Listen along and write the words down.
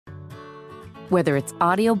Whether it's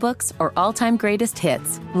audiobooks or all-time greatest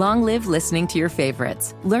hits, long live listening to your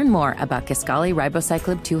favorites. Learn more about Kisqali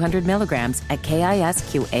Ribociclib 200 milligrams at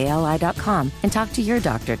KISQALI.com and talk to your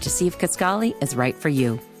doctor to see if Kisqali is right for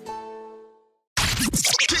you.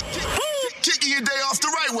 Kicking your day off the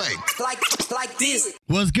right way. Like this.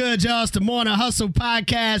 What's good, y'all? It's the Morning Hustle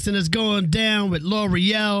Podcast, and it's going down with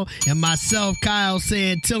L'Oreal and myself, Kyle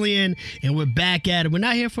Santillian, and we're back at it. We're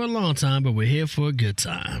not here for a long time, but we're here for a good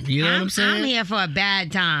time. You know what I'm saying? I'm here for a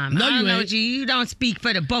bad time. No, I don't you know ain't. you don't speak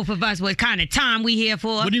for the both of us what kind of time we here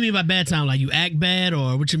for. What do you mean by bad time? Like you act bad,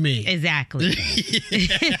 or what you mean? Exactly.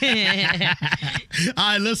 All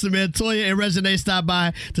right, listen, man. Toya and Regina stopped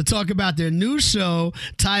by to talk about their new show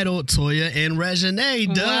titled Toya and Regina.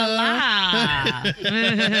 Duh.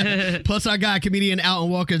 Plus, our guy, comedian Alton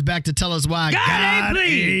Walker, is back to tell us why God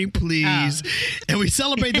ain't pleased. And we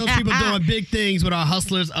celebrate those people doing big things with our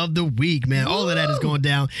Hustlers of the Week, man. All of that is going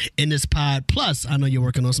down in this pod. Plus, I know you're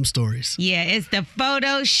working on some stories. Yeah, it's the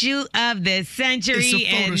photo shoot of the century,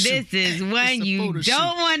 and this is one you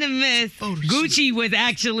don't want to miss. Gucci was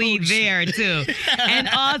actually there, too. And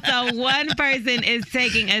also, one person is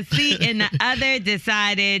taking a seat and the other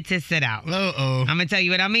decided to sit out. Uh-oh. I'm going to tell you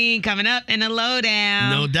what I mean coming up in the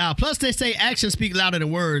lowdown. No doubt. Plus, they say actions speak louder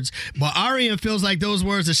than words. But Arian feels like those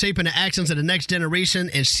words are shaping the actions of the next generation,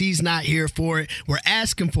 and she's not here for it. We're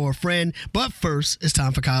asking for a friend. But first, it's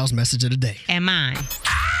time for Kyle's message of the day. And mine.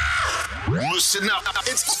 Listen up.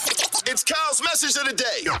 It's Kyle's message of the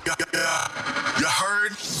day. You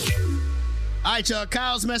heard? All right, y'all.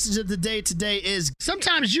 Kyle's message of the day today is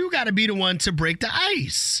sometimes you got to be the one to break the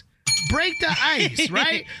ice. Break the ice,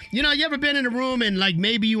 right? You know, you ever been in a room and like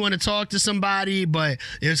maybe you want to talk to somebody, but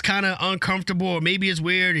it's kind of uncomfortable, or maybe it's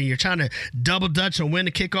weird and you're trying to double dutch on when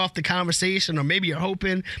to kick off the conversation, or maybe you're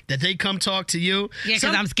hoping that they come talk to you. Yeah,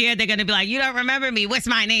 because I'm scared they're going to be like, you don't remember me. What's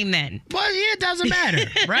my name then? Well, yeah, it doesn't matter,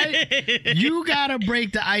 right? You got to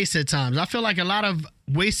break the ice at times. I feel like a lot of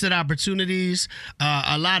wasted opportunities,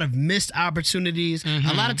 a lot of missed opportunities,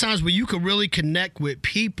 a lot of times where you could really connect with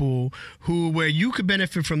people where you could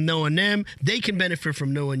benefit from knowing them, they can benefit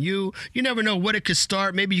from knowing you. You never know what it could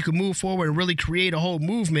start. Maybe you could move forward and really create a whole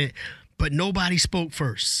movement, but nobody spoke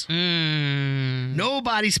first.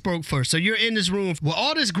 Nobody spoke first. So you're in this room with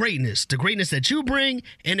all this greatness, the greatness that you bring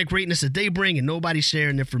and the greatness that they bring, and nobody's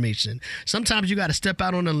sharing information. Sometimes you got to step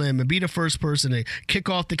out on a limb and be the first person to kick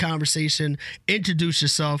off the conversation, introduce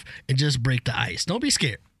yourself, and just break the ice. Don't be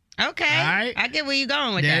scared. Okay. All right. I get where you're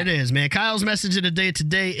going with that. There it is, man. Kyle's message of the day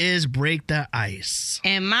today is break the ice.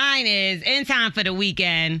 And mine is in time for the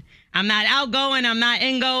weekend. I'm not outgoing. I'm not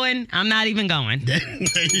ingoing. I'm not even going. Hey,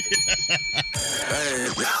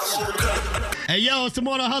 yo, it's the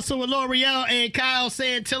Morning Hustle with L'Oreal and Kyle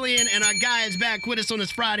Santillian, and our guy is back with us on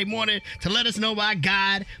this Friday morning to let us know why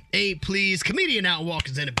God ain't pleased. Comedian Alton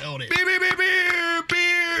Walker's in the building.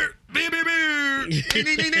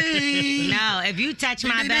 No, if you touch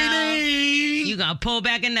my bell, you gonna pull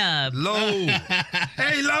back a nub. Low.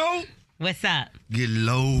 Hey, Low. What's up? Get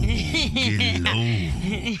low. Get low.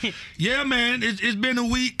 Yeah, man. It's been a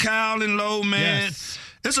week, Kyle and Low, man. Yes.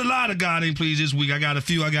 There's a lot of God ain't pleased this week. I got a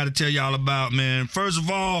few I got to tell y'all about, man. First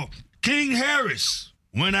of all, King Harris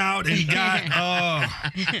went out and got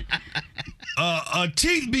a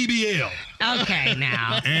teeth BBL. Okay,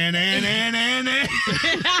 now.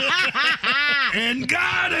 And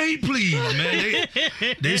God ain't pleased, man.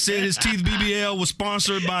 They said his teeth BBL was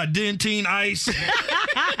sponsored by Dentine Ice.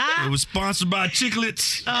 It was sponsored by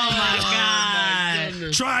Chiclets. Oh, my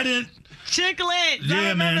God. Trident. Chiclet.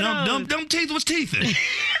 Yeah, man. Them teeth was teething.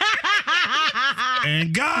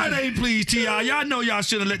 And God ain't pleased, T.I. Y'all know y'all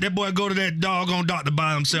should have let that boy go to that doggone doctor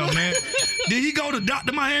by himself, man. Did he go to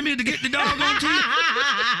Dr. Miami to get the doggone teeth?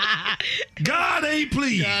 God ain't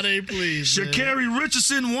pleased. God ain't pleased, man. Sha'Carri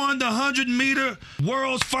Richardson won the 100-meter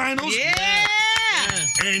World's Finals. Yeah.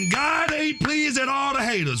 And God ain't pleased at all the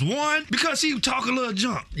haters. One, because he talk a little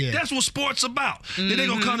junk. Yeah. That's what sports about. Then they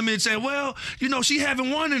gonna come to me and say, well, you know, she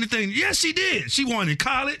haven't won anything. Yes, she did. She won in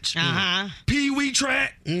college. Pee-wee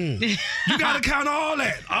track. You gotta count all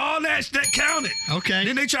that. All that counted. Okay.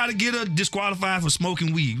 Then they try to get her disqualified for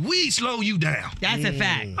smoking weed. Weed slow you down. That's a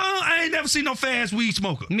fact. I ain't never seen no fast weed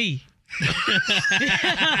smoker. Me. Not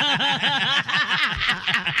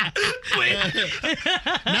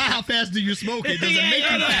how fast do you smoke it? Does it make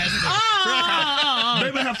you faster?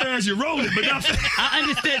 Maybe how fast you roll it, but not fast. I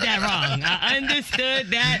understood that wrong.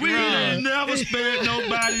 We ain't never sped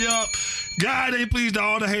nobody up. God ain't pleased to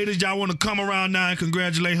all the haters. Y'all want to come around now and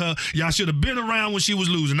congratulate her. Y'all should have been around when she was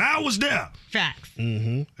losing. I was there. Facts.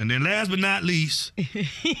 And then last but not least,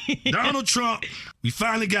 Donald Trump. We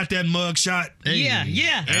finally got that mugshot. Yeah.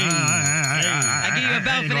 I give you a belt for that.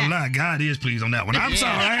 I ain't gonna lie. God is pleased on that one. I'm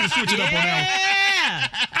sorry. I had to switch it up on that one.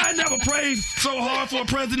 I never prayed so hard for a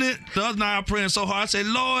president. The other night I praying so hard. I said,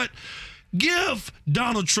 Lord, give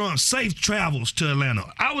Donald Trump safe travels to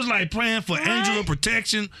Atlanta. I was like praying for angel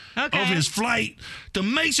protection of his flight to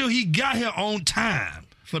make sure he got here on time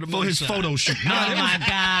for his photo shoot. My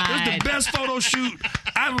God. It was the best photo shoot.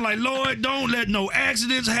 I was like, Lord, don't let no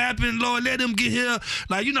accidents happen. Lord, let him get here.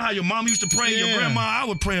 Like, you know how your mom used to pray, your grandma? I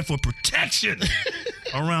was praying for protection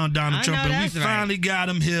around Donald Trump. And we finally got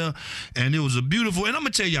him here. And it was a beautiful, and I'm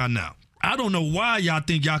going to tell y'all now, I don't know why y'all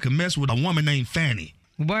think y'all can mess with a woman named Fannie.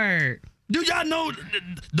 Word. Do y'all know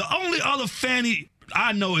the only other Fannie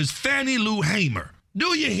I know is Fannie Lou Hamer?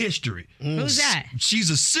 Do your history. Who's that? She's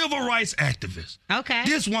a civil rights activist. Okay.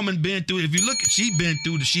 This woman been through, if you look at, she been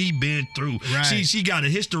through. Right. She got a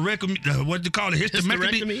hysterectomy, what do you call it?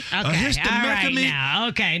 Hysterectomy? Okay. A hysterectomy.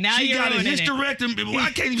 All right, now. Now she you're got a ruining hysterectomy. Well,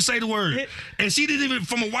 I can't even say the word. And she didn't even,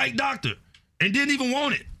 from a white doctor, and didn't even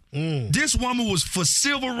want it. This woman was for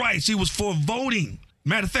civil rights. She was for voting.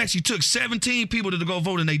 Matter of fact, she took 17 people to go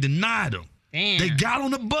vote, and they denied them. Damn. They got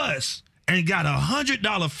on the bus and got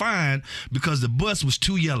 $100 fine because the bus was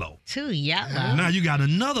too yellow. Too yellow? Now you got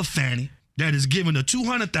another Fannie that is giving a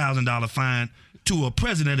 $200,000 fine to a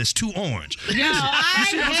president that's too orange. Yo, I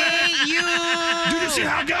hate you. Do you see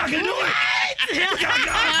how God can do it? Look how God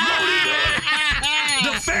can do it.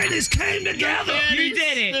 The Fannies came together. You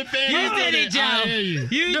did it. You did it, Joe.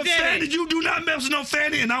 You did it. You do not mess with no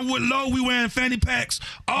Fannie. And I'm with Lo. We wearing fanny packs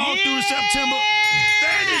all through September.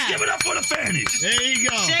 Fannies, give it up for the Fannies. There you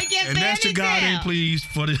go. Shake your and that's your God ain't pleased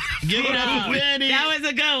for the. Give it up for Fannie. That was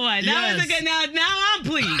a good one. That was a good. Now I'm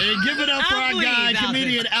pleased. And give it up for our guy,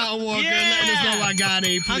 comedian Al Walker, letting us know why God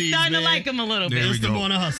ain't pleased. I'm starting to like him a little bit. There we go.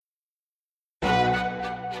 On a hustle.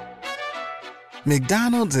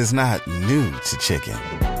 McDonald's is not new to chicken.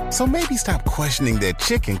 So maybe stop questioning their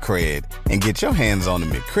chicken cred and get your hands on the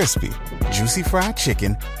McCrispy. Juicy fried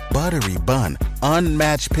chicken, buttery bun,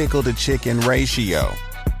 unmatched pickle to chicken ratio.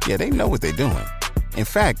 Yeah, they know what they're doing. In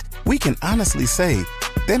fact, we can honestly say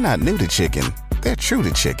they're not new to chicken. They're true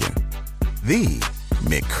to chicken. The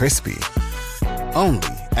McCrispy. Only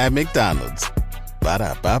at McDonald's.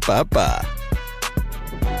 Ba-da-ba-ba-ba.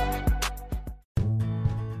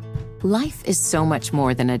 Life is so much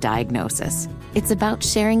more than a diagnosis. It's about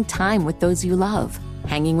sharing time with those you love,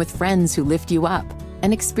 hanging with friends who lift you up,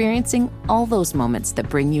 and experiencing all those moments that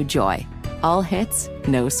bring you joy. All hits,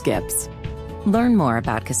 no skips. Learn more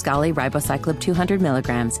about Kisqali Ribociclib 200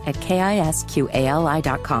 milligrams at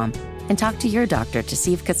KISQALI.com and talk to your doctor to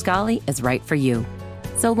see if Kisqali is right for you.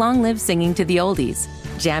 So long live singing to the oldies,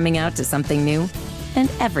 jamming out to something new, and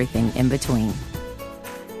everything in between.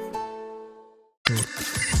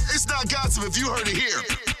 It's not gossip if you heard it here.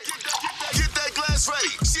 Get that glass ready.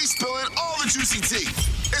 She's spilling all the juicy tea.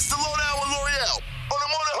 It's the Lowdown with L'Oreal on the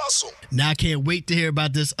Morning Hustle. Now I can't wait to hear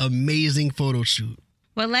about this amazing photo shoot.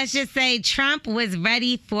 Well, let's just say Trump was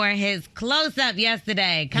ready for his close-up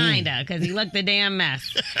yesterday, kinda, because he looked a damn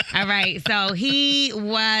mess. All right, so he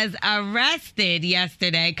was arrested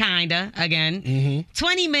yesterday, kinda, again.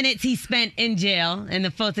 20 minutes he spent in jail, in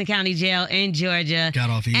the Fulton County Jail in Georgia. Got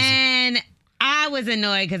off easy. And I was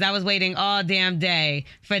annoyed because I was waiting all damn day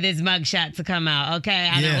for this mugshot to come out, okay?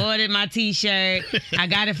 I done ordered my T-shirt. I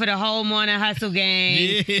got it for the whole Morning Hustle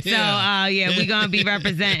gang. So, we going to be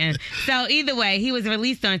representing. So, either way, he was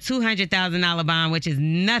released on $200,000 bond, which is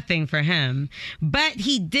nothing for him. But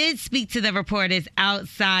he did speak to the reporters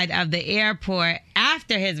outside of the airport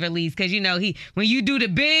after his release because, you know, when you do the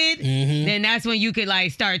bid, then that's when you could,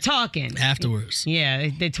 like, start talking. Afterwards. Yeah,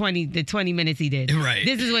 the 20 minutes he did. Right.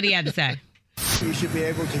 This is what he had to say. You should be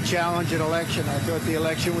able to challenge an election. I thought the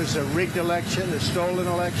election was a rigged election, a stolen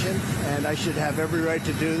election, and I should have every right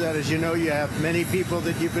to do that. As you know, you have many people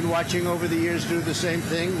that you've been watching over the years do the same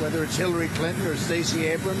thing, whether it's Hillary Clinton or Stacey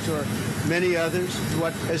Abrams or many others.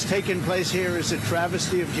 What has taken place here is a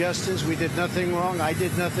travesty of justice. We did nothing wrong. I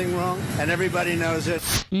did nothing wrong, and everybody knows it.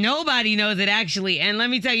 Nobody knows it, actually. And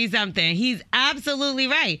let me tell you something. He's absolutely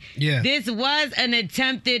right. Yeah. This was an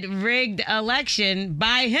attempted rigged election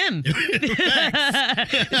by him.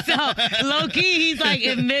 So, low-key, he's like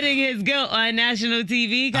admitting his guilt on national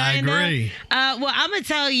TV, kind of. I agree. Well, I'm going to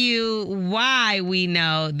tell you why we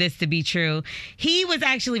know this to be true. He was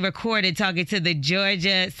actually recorded talking to the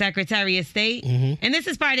Georgia Secretary of State. And this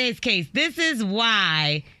is part of his case. This is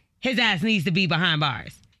why his ass needs to be behind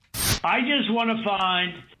bars. I just want to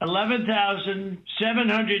find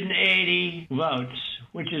 11,780 votes,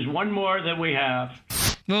 which is one more than we have.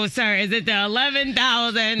 Well, sir, is it the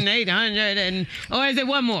 11,800 or is it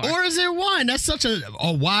one more? Or is it one? That's such a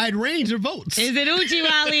wide range of votes. Is it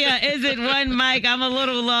Uchiwali or is it one, Mike? I'm a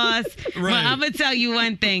little lost. Right. But I'm going to tell you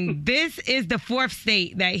one thing. This is the 4th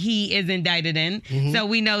state that he is indicted in. Mm-hmm. So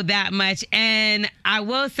we know that much. And I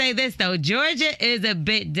will say this, though. Georgia is a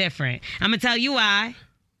bit different. I'm going to tell you why.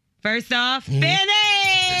 First off,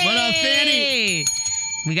 Fannie! What up, Fannie?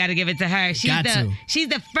 We got to give it to her. She's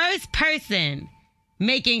the first person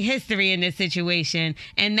making history in this situation,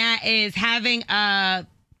 and that is having a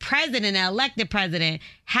president, an elected president,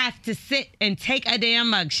 have to sit and take a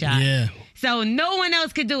damn mugshot. Yeah. So no one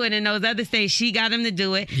else could do it in those other states. She got him to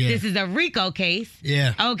do it. Yeah. This is a RICO case.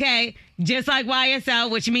 Yeah. Okay. Just like YSL,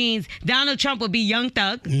 which means Donald Trump will be Young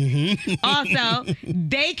Thug. Mm-hmm. Also,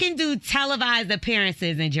 they can do televised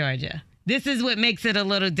appearances in Georgia. This is what makes it a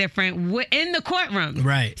little different in the courtroom.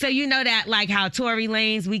 Right. So you know that like how Tory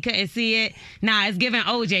Lanez, we couldn't see it. Nah, it's giving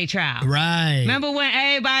OJ trial. Right. Remember when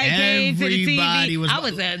everybody came to the TV? I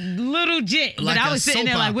was a little jit, like but I was sitting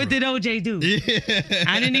there like, what did OJ do? Yeah.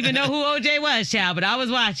 I didn't even know who OJ was, child, but I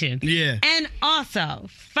was watching. Yeah. And also,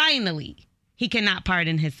 finally, he cannot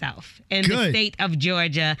pardon himself in the state of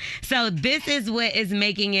Georgia. So this is what is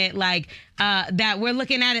making it like that we're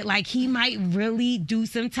looking at it like he might really do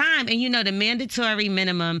some time. And you know, the mandatory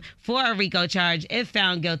minimum for a RICO charge, if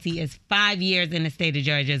found guilty, is 5 years in the state of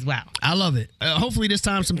Georgia as well. I love it. Hopefully this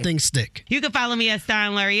time some things stick. You can follow me at Star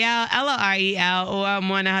and L'Oreal, L-O-R-E-L, or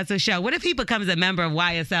Morning Hustle Show. What if he becomes a member of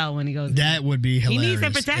YSL when he goes? That would be hilarious. He needs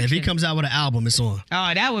some protection. If he comes out with an album, it's on.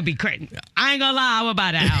 Oh, that would be crazy. I ain't gonna lie, I would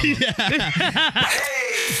buy that album.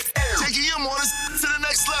 Taking your mornings to the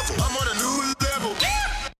next level. I'm on a new level.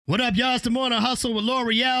 What up, y'all? It's the Morning Hustle with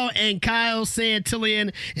L'Oreal and Kyle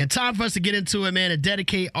Santillian. And time for us to get into it, man, and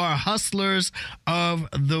dedicate our Hustlers of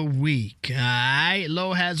the Week. All right?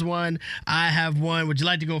 Lo has one. I have one. Would you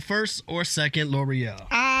like to go first or second, L'Oreal?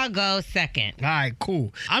 I'll go second. All right,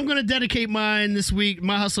 cool. I'm going to dedicate mine this week.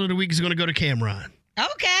 My Hustler of the Week is going to go to Cameron.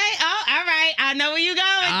 Okay. Oh, all right. I know where you're going.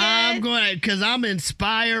 I'm going because I'm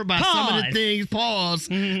inspired by some of the things.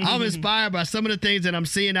 I'm inspired by some of the things that I'm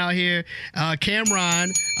seeing out here.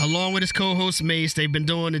 Cameron, along with his co-host Mace, they've been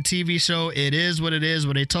doing the TV show It Is What It Is,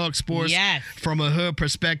 where they talk sports from a hood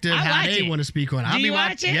perspective, how they want to speak on it. Do you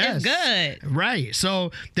watch it? Yes. It's good. Right.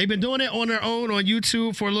 So they've been doing it on their own on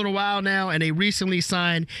YouTube for a little while now, and they recently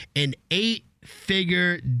signed an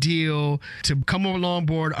 8-figure deal to come along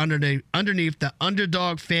board underneath the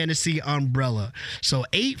Underdog Fantasy umbrella. So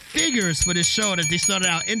 8 figures for this show that they started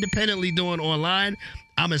out independently doing online.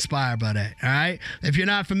 I'm inspired by that, all right? If you're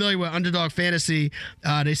not familiar with Underdog Fantasy,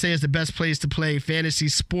 they say it's the best place to play fantasy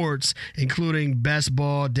sports, including best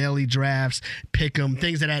ball, daily drafts, pick 'em,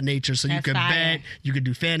 things of that nature. So you can bet, you can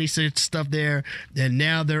do fantasy stuff there, and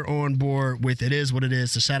now they're on board with It Is What It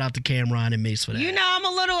Is. So shout out to Cameron and Mace for that. You know, I'm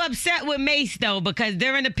a little upset with Mace, though, because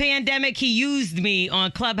during the pandemic, he used me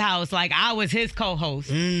on Clubhouse like I was his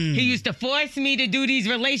co-host. He used to force me to do these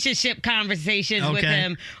relationship conversations with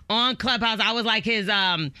him on Clubhouse. I was like his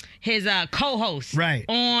co-host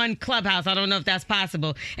on Clubhouse. I don't know if that's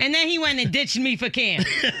possible. And then he went and ditched me for Cam.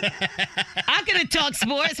 I could have talked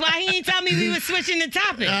sports. Why he didn't tell me we were switching the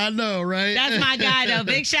topic? I know, right? That's my guy, though.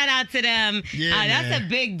 Big shout out to them. Yeah, that's a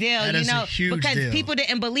big deal. That is a huge deal. People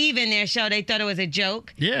didn't believe in their show. They thought it was a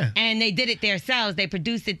joke. Yeah. And they did it themselves. They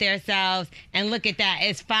produced it themselves. And look at that.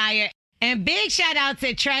 It's fire. And big shout out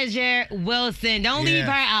to Treasure Wilson. Don't leave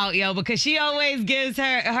her out, yo, because she always gives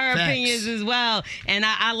her opinions as well. And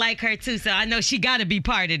I like her, too. So I know she got to be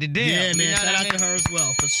part of the deal. Yeah, man. You know shout out to her as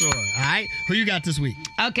well, for sure. All right? Who you got this week?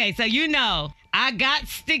 Okay, so you know, I got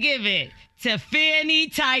to give it to Fannie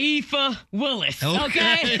Taifa Willis.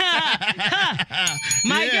 Okay?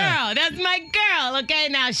 My girl. That's my girl. Okay,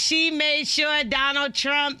 now she made sure Donald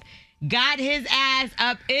Trump got his ass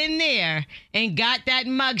up in there and got that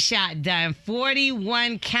mugshot done.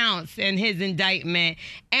 41 counts in his indictment.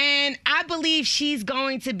 And I believe she's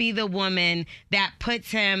going to be the woman that puts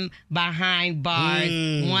him behind bars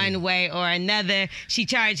one way or another. She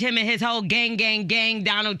charged him and his whole gang,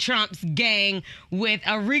 Donald Trump's gang, with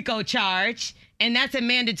a RICO charge. And that's a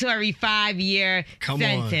mandatory 5-year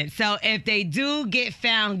sentence. So if they do get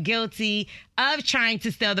found guilty of trying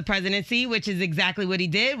to steal the presidency, which is exactly what he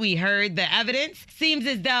did, we heard the evidence, seems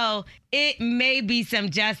as though it may be some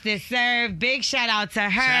justice served. Big shout out to her.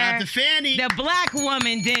 Shout out to Fannie. The black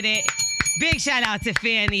woman did it. Big shout out to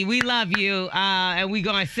Fannie. We love you, and we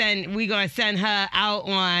gonna send her out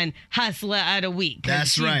on Hustler of the Week.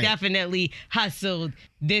 That's right. She definitely hustled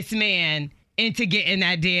this man into getting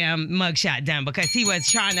that damn mugshot done because he was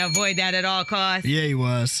trying to avoid that at all costs. Yeah, he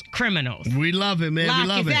was. Criminals. We love it, man. We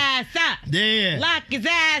love it. Lock his ass up. Yeah. Lock his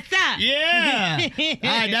ass up. Yeah.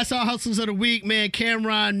 All right, that's our hustles of the week, man.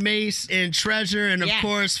 Cameron, Mace, and Treasure, and of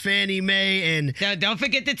course, Fannie Mae, and don't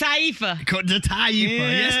forget the Taifa. The Taifa,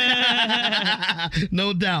 yes.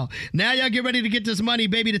 No doubt. Now y'all get ready to get this money,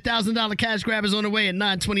 baby. The $1,000 cash grab is on the way at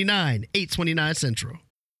 9:29, 8:29 Central.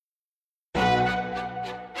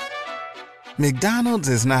 McDonald's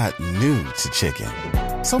is not new to chicken.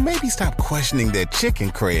 So maybe stop questioning their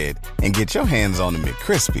chicken cred and get your hands on the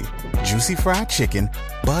McCrispy. Juicy fried chicken,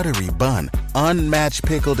 buttery bun, unmatched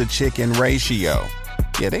pickle to chicken ratio.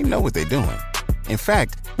 Yeah, they know what they're doing. In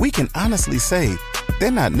fact, we can honestly say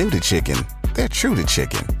they're not new to chicken. They're true to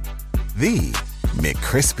chicken. The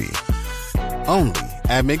McCrispy. Only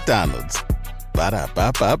at McDonald's.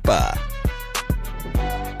 Ba-da-ba-ba-ba.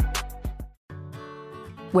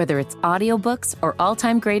 Whether it's audiobooks or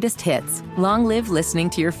all-time greatest hits, long live listening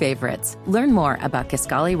to your favorites. Learn more about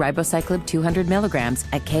Kisqali Ribociclib 200 milligrams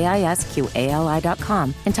at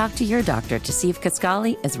KISQALI.com and talk to your doctor to see if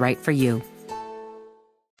Kisqali is right for you.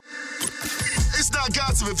 It's not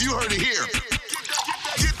gossip if you heard it here.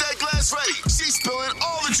 Get that glass ready. She's spilling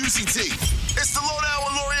all the juicy tea. It's the Lowdown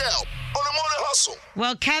with L'Oreal on the Morning Hustle.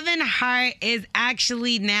 Well, Kevin Hart is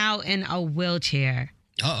actually now in a wheelchair.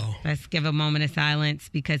 Uh-oh. Let's give a moment of silence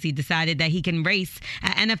because he decided that he can race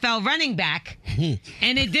an NFL running back,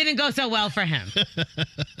 and it didn't go so well for him.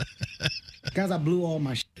 Guys, I blew all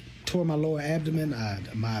my tore my lower abdomen,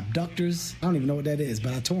 my abductors. I don't even know what that is,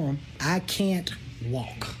 but I tore them. I can't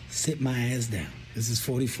walk. Sit my ass down. This is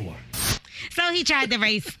 44. So he tried to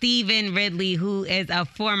race Stephen Ridley, who is a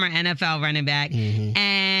former NFL running back,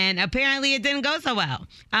 and apparently it didn't go so well.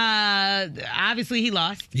 Obviously, he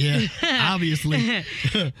lost. Yeah, obviously.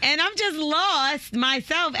 And I'm just lost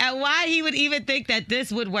myself at why he would even think that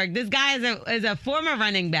this would work. This guy is a former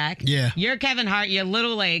running back. Yeah. You're Kevin Hart, your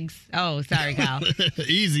little legs. Oh, sorry, Kyle.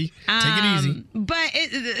 Easy. Take it easy. But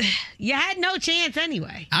you had no chance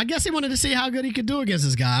anyway. I guess he wanted to see how good he could do against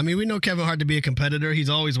this guy. I mean, we know Kevin Hart to be a competitor. He's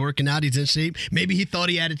always working out. He's in shape. Maybe he thought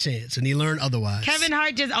he had a chance, and he learned otherwise. Kevin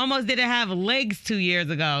Hart just almost didn't have legs 2 years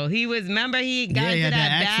ago. Remember he got into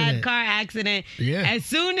that bad car accident. Yeah. As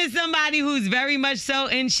soon as somebody who's very much so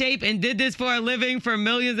in shape and did this for a living for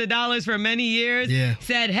millions of dollars for many years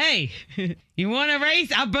said, hey, you want to race?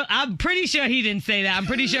 I'm pretty sure he didn't say that. I'm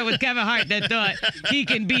pretty sure it was Kevin Hart that thought he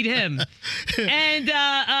can beat him. And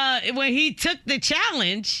when he took the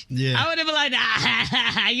challenge, I would have been like,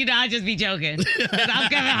 I'll just be joking. Because I'm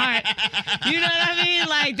Kevin Hart. You know what I mean?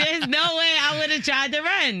 Like, there's no way I would have tried to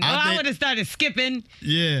run. I would have started skipping,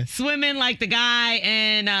 swimming like the guy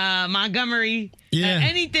in Montgomery.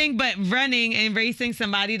 Anything but running and racing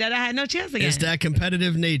somebody that I had no chance against. It's that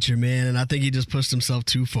competitive nature, man, and I think he just pushed himself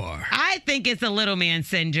too far. I think it's a little man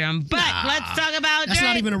syndrome, but let's talk about Drake. That's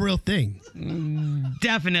not even a real thing.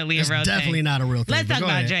 Definitely a real thing. It's definitely not a real thing. Let's talk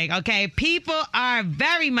about Drake, okay? People are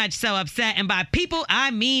very much so upset, and by people,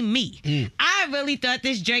 I mean me. I really thought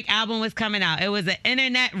this Drake album was coming out. It was an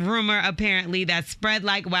internet rumor, apparently, that spread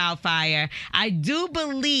like wildfire. I do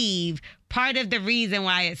believe part of the reason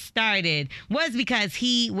why it started was because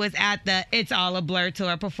he was at the It's All a Blur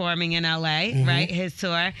tour performing in LA, right? His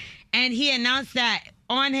tour. And he announced that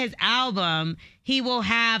on his album, he will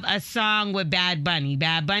have a song with Bad Bunny.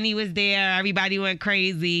 Bad Bunny was there. Everybody went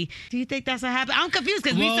crazy. Do you think that's what happened? I'm confused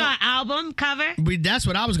because we saw an album cover. That's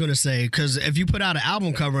what I was going to say, because if you put out an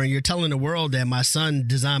album cover and you're telling the world that my son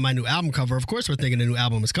designed my new album cover, of course we're thinking the new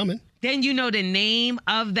album is coming. Then you know the name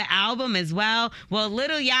of the album as well. Well,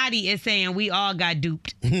 Lil Yachty is saying we all got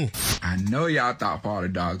duped. I know y'all thought Father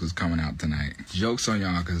Dogs was coming out tonight. Joke's on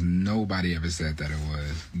y'all, because nobody ever said that it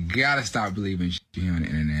was. Gotta stop believing shit you hear on the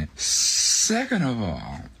internet. Second of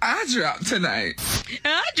all, I dropped tonight.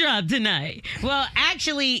 Well,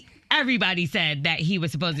 actually, everybody said that he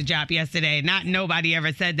was supposed to drop yesterday. Not nobody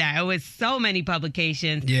ever said that. It was so many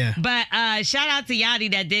publications. Yeah. But shout out to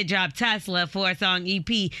Yachty that did drop Tesla 4-song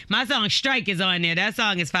EP. My song Strike is on there. That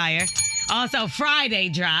song is fire. Also, Friday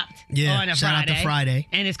dropped on a shout Friday. out to Friday.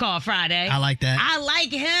 And it's called Friday. I like that. I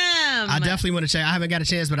like him. I definitely want to check. I haven't got a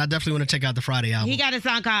chance, but I definitely want to check out the Friday album. He got a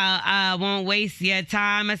song called Won't Waste Your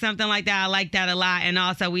Time or something like that. I like that a lot. And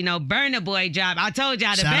also, we know Burna Boy dropped. I told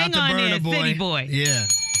y'all the bang on there is City Boy. Yeah.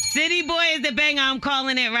 City Boy is the banger. I'm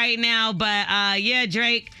calling it right now. But,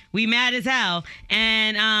 Drake, we mad as hell.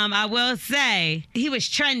 And I will say, he was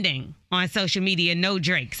trending on social media, no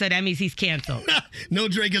Drake. So that means he's canceled. No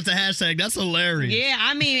Drake is the hashtag. That's hilarious. Yeah,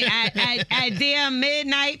 I mean, at damn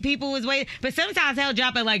midnight, people was waiting. But sometimes he'll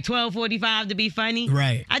drop at like 12:45 to be funny.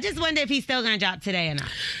 Right. I just wonder if he's still going to drop today or not.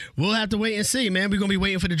 We'll have to wait and see, man. We're going to be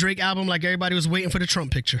waiting for the Drake album like everybody was waiting for the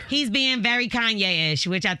Trump picture. He's being very Kanye-ish,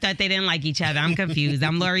 which I thought they didn't like each other. I'm confused.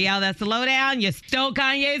 I'm L'Oreal. That's the lowdown. You stole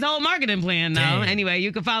Kanye's whole marketing plan, though. Damn. Anyway,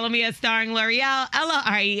 you can follow me at Starring L'Oreal,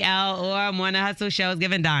 L-O-R-E-L, or I'm on the Hustle shows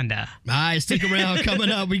giving Donda. All right, stick around. Coming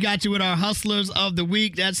up, we got you with our Hustlers of the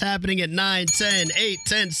Week. That's happening at 9, 10, 8,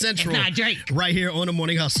 10 Central. It's not Drake. Right here on the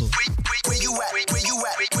Morning Hustle. Where you at? Where you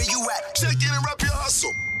at? Where you at? Check in and rep your hustle.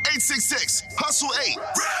 866 Hustle 8.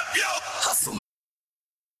 Rep your hustle.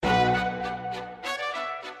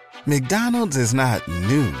 McDonald's is not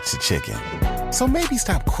new to chicken. So maybe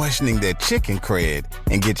stop questioning their chicken cred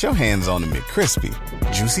and get your hands on the McCrispy.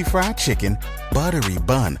 Juicy fried chicken, buttery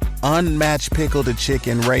bun, unmatched pickle to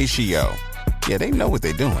chicken ratio. Yeah, they know what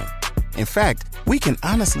they're doing. In fact, we can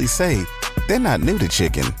honestly say they're not new to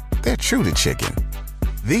chicken. They're true to chicken.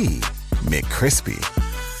 The McCrispy.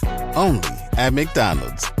 Only at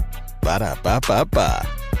McDonald's. Ba-da-ba-ba-ba.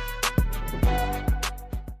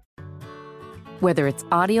 Whether it's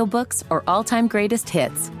audiobooks or all-time greatest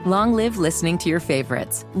hits, long live listening to your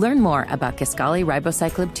favorites. Learn more about Kisqali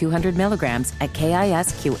Ribociclib 200 milligrams at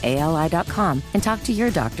KISQALI.com and talk to your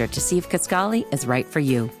doctor to see if Kisqali is right for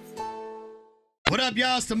you. What up,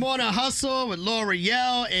 y'all? It's the Morning Hustle with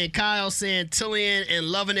L'Oreal and Kyle Santillian, and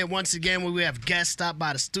loving it once again when we have guests stop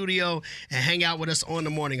by the studio and hang out with us on the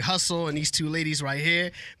Morning Hustle. And these two ladies right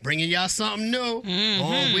here bringing y'all something new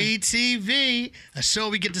on We TV, a show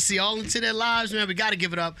we get to see all into their lives. Man, we got to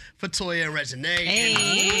give it up for Toya and Regina. Hey.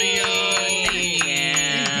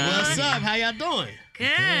 What's up? How y'all doing? Good.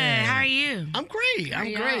 How are you? I'm great.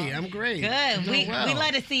 I'm great. Good. We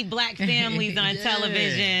let us see black families on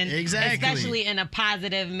television, exactly, especially in a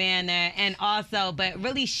positive manner, and also, but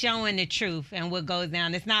really showing the truth and what goes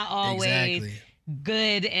down. It's not always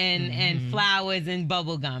good and flowers and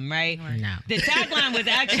bubble gum, right? No. The tagline was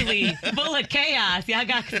actually full of chaos. Y'all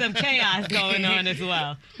got some chaos going on as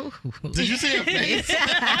well. Did you see her face?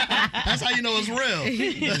 That's how you know it's real.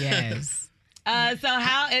 Yes. So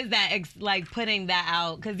how is that, like, putting that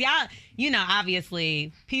out? Because y'all, you know,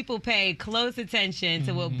 obviously, people pay close attention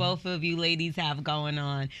to what both of you ladies have going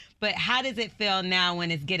on. But how does it feel now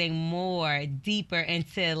when it's getting more deeper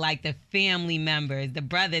into, like, the family members, the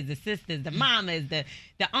brothers, the sisters, the mamas, the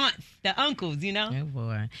aunts, the uncles, you know? Oh,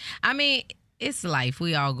 boy. I mean, it's life.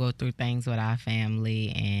 We all go through things with our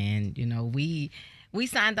family. And, you know, we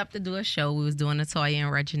signed up to do a show. We was doing a Toya and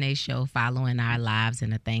Regina show, following our lives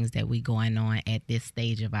and the things that we going on at this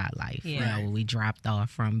stage of our life. Yeah. You know, we dropped off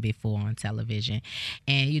from before on television.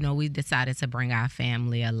 And, you know, we decided to bring our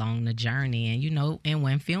family along the journey. And, you know, and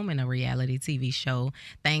when filming a reality TV show,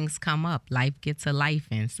 things come up. Life gets a life.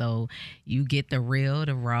 And so you get the real,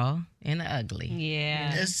 the raw, and the ugly.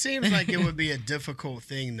 Yeah. It seems like it would be a difficult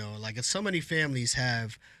thing, though. Like, so many families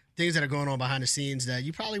have things that are going on behind the scenes that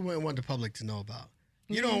you probably wouldn't want the public to know about.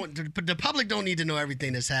 You don't. The public don't need to know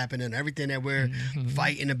everything that's happening, everything that we're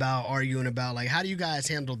fighting about, arguing about. Like, how do you guys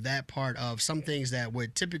handle that part of some things that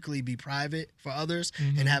would typically be private for others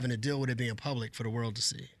and having to deal with it being public for the world to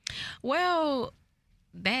see? Well,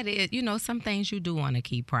 that is, you know, some things you do want to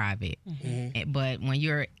keep private, but when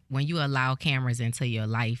you allow cameras into your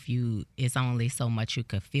life, it's only so much you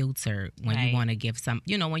could filter when you want to give some,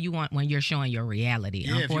 you know, when you're showing your reality.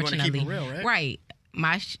 Yeah, unfortunately, if you want to keep it real, right?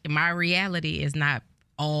 My reality is not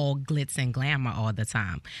all glitz and glamour all the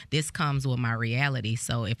time. This comes with my reality.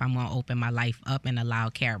 So if I'm going to open my life up and allow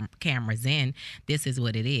cameras in, this is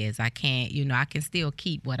what it is. I can't, you know, I can still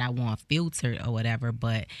keep what I want filtered or whatever,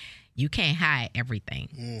 but you can't hide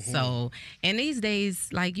everything. So, and these days,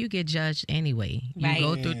 like, you get judged anyway. You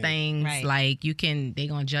go through things like they're going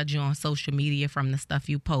to judge you on social media from the stuff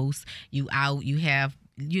you post. You have,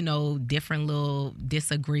 you know, different little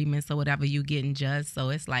disagreements or whatever, you getting judged. So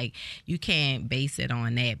it's like you can't base it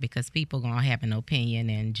on that because people gonna have an opinion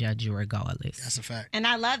and judge you regardless. That's a fact. And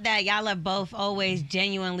I love that y'all are both always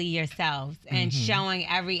genuinely yourselves and showing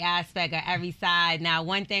every aspect or every side. Now,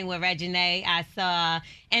 one thing with Regina, I saw,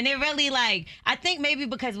 and it really, like, I think maybe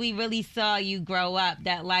because we really saw you grow up,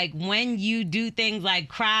 that, like, when you do things like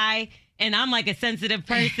cry And I'm like a sensitive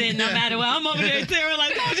person, no matter what. I'm over there tearing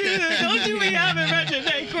like, don't you be having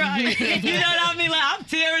Regina crying. You know what I mean? Like, I'm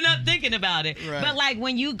tearing up thinking about it. Right. But like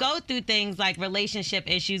when you go through things like relationship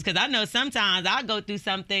issues, because I know sometimes I go through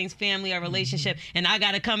some things, family or relationship, and I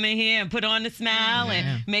got to come in here and put on the smile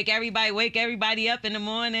and wake everybody up in the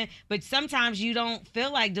morning. But sometimes you don't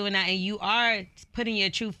feel like doing that, and you are putting your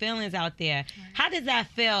true feelings out there. Right. How does that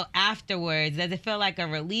feel afterwards? Does it feel like a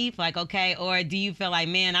relief? Like, okay, or do you feel like,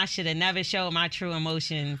 man, I should have never showed my true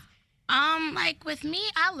emotions? Like with me,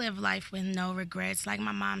 I live life with no regrets. Like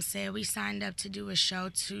my mom said, we signed up to do a show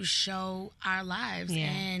to show our lives.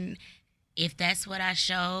 Yeah. And if that's what I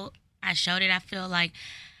showed it. I feel like,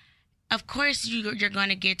 of course, you're going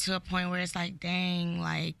to get to a point where it's like, dang,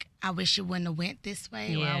 like, I wish it wouldn't have went this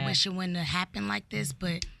way, or I wish it wouldn't have happened like this.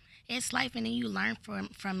 But it's life, and then you learn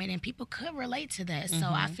from it, and people could relate to that. So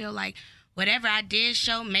I feel like whatever I did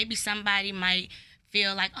show, maybe somebody might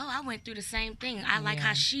feel like, oh, I went through the same thing. I like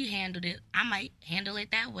how she handled it. I might handle it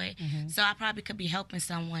that way. So I probably could be helping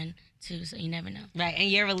someone too, so you never know. Right, and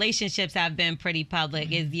your relationships have been pretty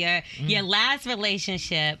public. Is your last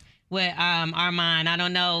relationship with Armand, I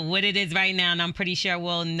don't know what it is right now, and I'm pretty sure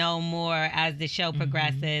we'll know more as the show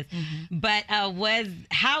progresses. But how was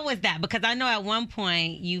that? Because I know at one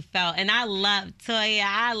point you felt, and I love, Toya,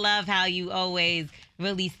 I love how you always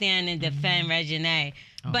really stand and defend Regina.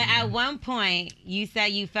 But at one point, you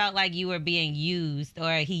said you felt like you were being used,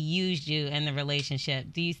 or he used you in the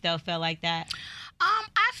relationship. Do you still feel like that?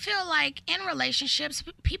 I feel like in relationships,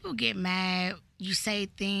 people get mad. You say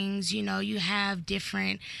things, you know, you have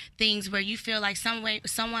different things where you feel like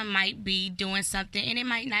someone might be doing something, and it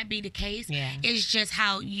might not be the case. Yeah. It's just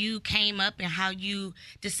how you came up and how you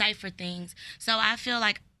decipher things. So I feel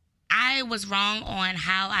like I was wrong on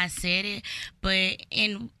how I said it, but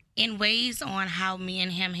in ways on how me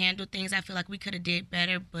and him handled things, I feel like we could have did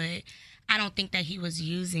better, but I don't think that he was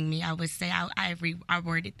using me. I would say I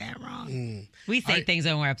worded that wrong. We say things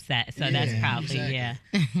when we're upset, so that's probably,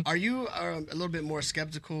 Are you a little bit more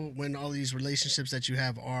skeptical when all these relationships that you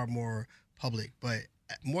have are more public, but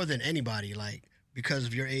more than anybody, like because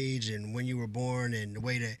of your age and when you were born and the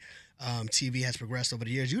way that TV has progressed over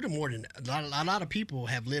the years, you'd have more than a lot of people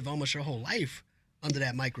have lived almost your whole life under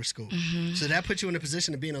that microscope. So that puts you in a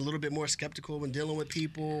position of being a little bit more skeptical when dealing with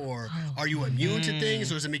people, or are you immune to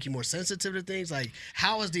things, or does it make you more sensitive to things? Like,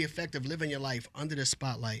 how has the effect of living your life under the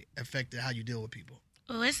spotlight affected how you deal with people?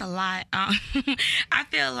 Oh, it's a lot. I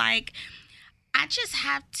feel like I just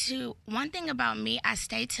have to, one thing about me, I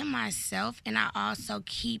stay to myself, and I also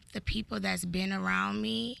keep the people that's been around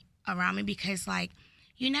me because, like,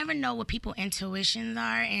 you never know what people's intuitions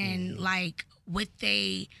are and, like, what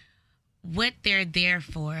they're there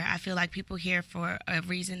for. I feel like people here for a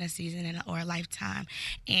reason, a season, or a lifetime.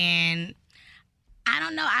 And I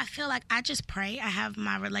don't know. I feel like I just pray. I have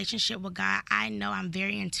my relationship with God. I know I'm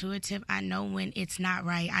very intuitive. I know when it's not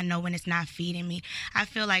right. I know when it's not feeding me. I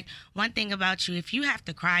feel like one thing about you, if you have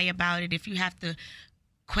to cry about it, if you have to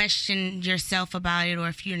question yourself about it, or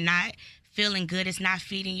if you're not feeling good, it's not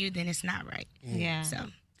feeding you, then it's not right. Yeah. So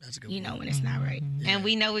that's a good point. When it's not right. Yeah. And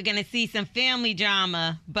we know we're going to see some family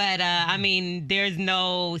drama, but I mean, there's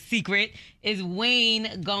no secret. Is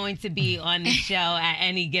Wayne going to be on the show at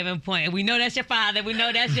any given point? And we know that's your father. We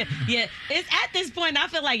know that's your, it's at this point, I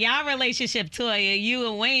feel like y'all relationship, Toya, you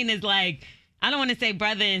and Wayne is like, I don't want to say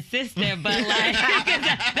brother and sister, but like,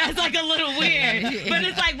 that's like a little weird. But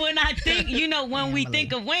it's like when I think, when we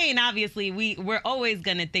think of Wayne, obviously we're always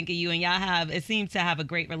going to think of you, and y'all seems to have a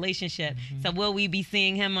great relationship. So will we be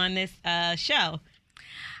seeing him on this show?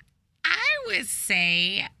 I would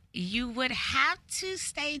say you would have to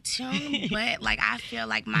stay tuned, but like I feel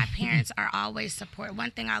like my parents are always support.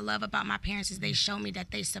 One thing I love about my parents is they show me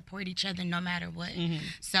that they support each other no matter what.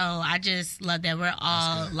 So I just love that we're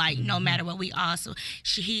all like no matter what. We also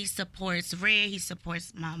he supports Red, he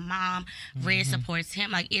supports my mom, Red supports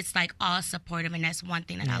him. Like it's like all supportive, and that's one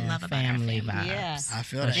thing that I love about our family. Yeah, I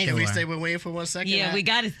feel that. Can we stay with Wayne for 1 second? Yeah, we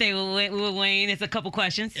got to stay with Wayne. It's a couple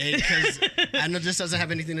questions because I know this doesn't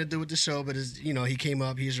have anything to do with the show, but he came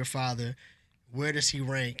up. He's your father. Where does he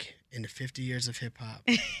rank in the 50 years of hip-hop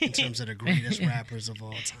in terms of the greatest rappers of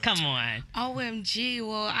all time? Come on. OMG.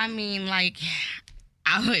 Well, I mean, like,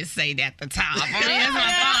 I would say that the top. I mean, that's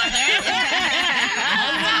my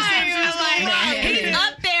father. He's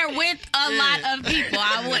up there with a lot of people.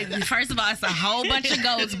 I would. First of all, it's a whole bunch of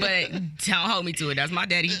goats, but don't hold me to it. That's my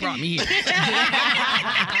daddy. He brought me here.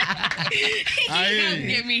 He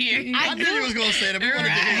get me here. I knew you was gonna say that. I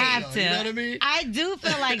have to. You know what I mean? I do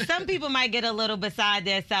feel like some people might get a little beside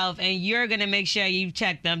themselves, and you're gonna make sure you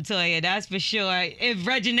check them, Toya. That's for sure. If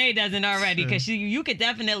Regina doesn't already, because you could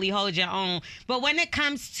definitely hold your own. But when it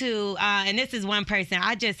comes to, and this is one person,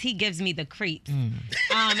 he gives me the creeps. And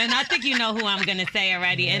I think you know who I'm gonna say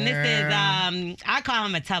already. And this is, I call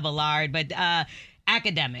him a tubbalard, but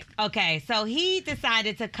academic. Okay, so he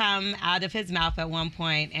decided to come out of his mouth at one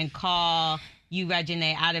point and call you,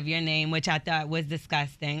 Regina, out of your name, which I thought was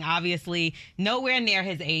disgusting. Obviously, nowhere near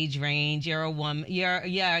his age range. You're a woman. You're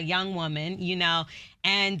a young woman, you know.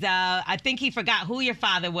 And I think he forgot who your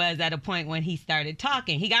father was at a point when he started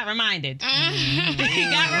talking. He got reminded. He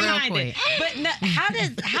got reminded. But no,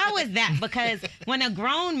 how is that? Because when a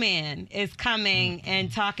grown man is coming and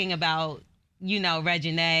talking about, you know,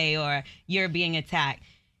 Regina or you're being attacked,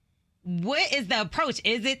 what is the approach?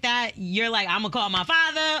 Is it that you're like, I'm gonna call my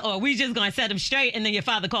father, or we just gonna set him straight and then your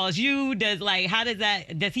father calls you? Does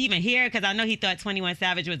he even hear? Because I know he thought 21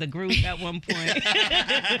 Savage was a group at one point.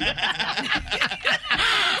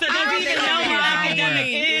 So does he even know who academic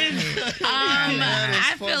is?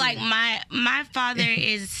 I feel like my father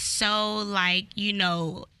is so, like, you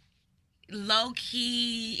know, low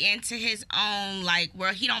key into his own, like,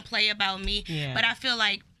 where he don't play about me. Yeah. But I feel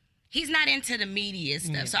like he's not into the media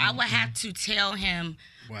stuff. So I would have to tell him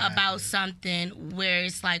about something where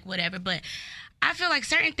it's like whatever. But I feel like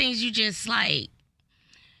certain things you just like,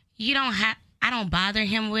 I don't bother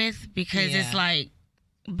him with because it's like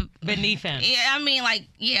beneath him. Yeah, I mean, like,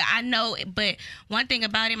 yeah, I know. But one thing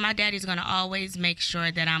about it, my daddy's going to always make sure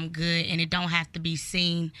that I'm good, and it don't have to be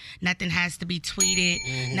seen. Nothing has to be tweeted.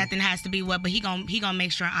 Nothing has to be but he gonna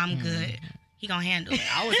make sure I'm good. He gonna handle it.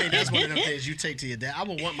 I would say that's one of them things you take to your dad. I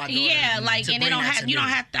would want my daughter. Yeah, like, to and bring he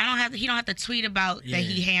don't have to tweet about that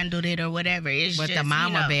he handled it or whatever. It's but just, the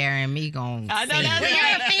mama bear and me gonna. I know that's you're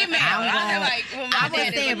a female. I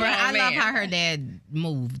would say, bro, I love how her dad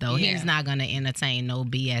moved though. Yeah. He's not gonna entertain no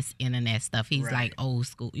BS internet stuff. He's like old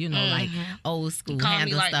school, you know, like old school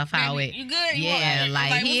handle stuff how it. You good? Yeah,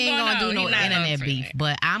 like he ain't gonna do no internet beef.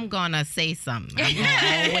 But I'm gonna say something.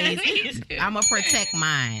 I'm gonna protect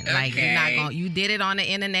mine. Like you're not gonna. You did it on the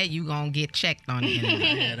internet, you gonna get checked on the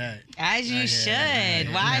internet. As you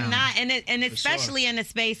should. Why not? And especially in a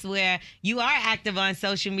space where you are active on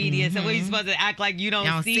social media, so what are you supposed to act like you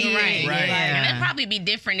don't see it? Right. Like, and it'd probably be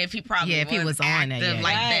different if he probably if he was on it,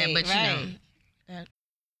 like that. But you know.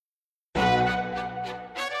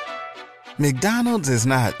 McDonald's is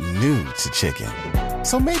not new to chicken.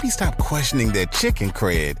 So maybe stop questioning their chicken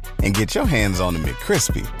cred and get your hands on the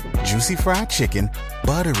McCrispy. Juicy fried chicken,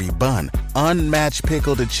 buttery bun, unmatched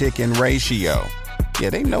pickle to chicken ratio. Yeah,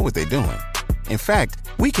 they know what they're doing. In fact,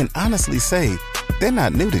 we can honestly say they're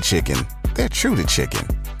not new to chicken. They're true to chicken.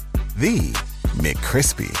 The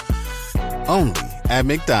McCrispy. Only at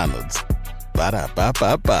McDonald's.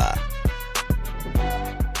 Ba-da-ba-ba-ba.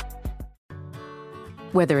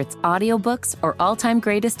 Whether it's audiobooks or all-time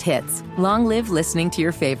greatest hits, long live listening to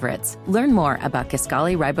your favorites. Learn more about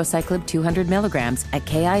Kisqali Ribociclib 200 milligrams at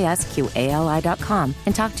KISQALI.com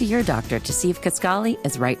and talk to your doctor to see if Kisqali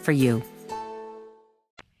is right for you.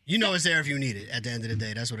 You know it's there if you need it at the end of the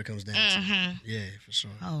day. That's what it comes down to. Yeah, for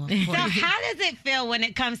sure. Oh, so how does it feel when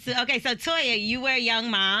it comes to, okay, so Toya, you were a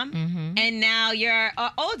young mom, and now you're an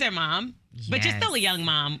older mom. But you're still a young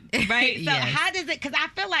mom, right? So how does it, because I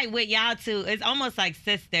feel like with y'all two, it's almost like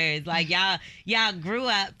sisters. Like y'all grew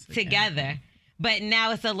up together, but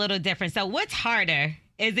now it's a little different. So what's harder?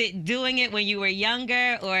 Is it doing it when you were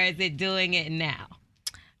younger, or is it doing it now?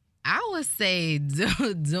 I would say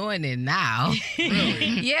doing it now. Really?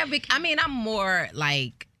 Yeah, I mean, I'm more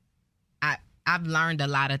like, I've learned a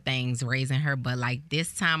lot of things raising her, but like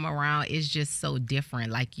this time around, it's just so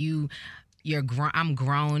different. Like I'm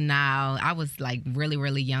grown now. I was like really,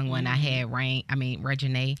 really young when I had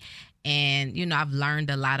Regina. And, you know, I've learned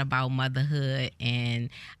a lot about motherhood. And,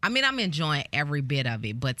 I mean, I'm enjoying every bit of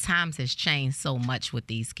it. But times has changed so much with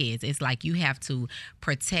these kids. It's like you have to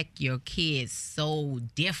protect your kids so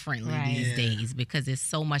differently these days because there's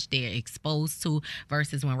so much they're exposed to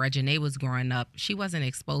versus when Regina was growing up, she wasn't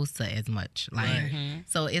exposed to as much. Like,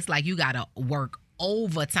 so it's like you got to work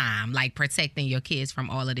overtime, like protecting your kids from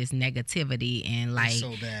all of this negativity and like so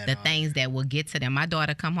the things that will get to them. My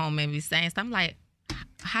daughter come home and be saying stuff. I'm like,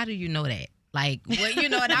 how do you know that? Like, well, you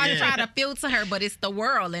know, and I try to filter her, but it's the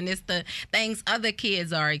world and it's the things other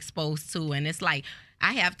kids are exposed to. And it's like,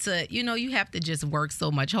 I have to, you have to just work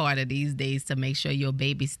so much harder these days to make sure your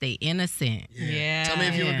baby stay innocent. Yeah. Tell me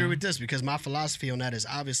if you agree with this, because my philosophy on that is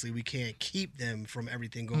obviously we can't keep them from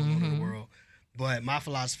everything going on in the world. But my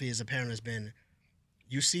philosophy as a parent has been,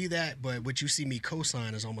 you see that, but what you see me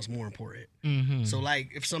co-sign is almost more important. So,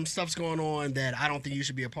 like, if some stuff's going on that I don't think you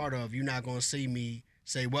should be a part of, you're not going to see me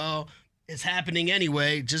say, well, it's happening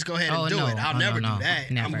anyway. Just go ahead and do it. I'll never do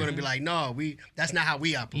that. Never. I'm going to be like, no, that's not how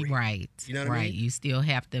we operate. Right. You know what I mean? You still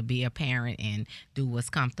have to be a parent and do what's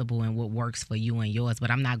comfortable and what works for you and yours.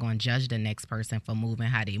 But I'm not going to judge the next person for moving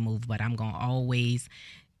how they move. But I'm going to always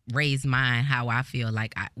raise mine how I feel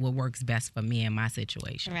like what works best for me in my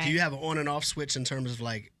situation. Right. Do you have an on and off switch in terms of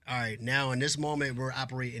like, all right, now in this moment we're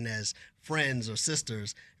operating as friends or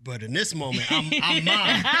sisters, but in this moment I'm mom.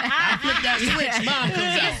 I flip that switch, mom comes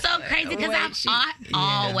out. It's so crazy because I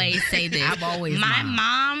always say this. I've always my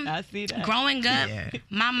mom, I see that. Growing up,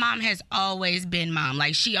 my mom has always been mom.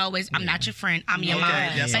 Like she always, I'm not your friend, I'm your mom.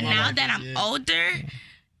 But now that I'm older,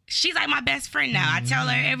 she's like my best friend now. I tell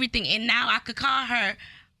her everything, and now I could call her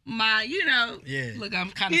my, look, I'm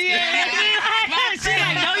kind of scared. She's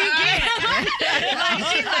like, no, you can't.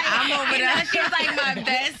 She's like, I'm over there. She's like my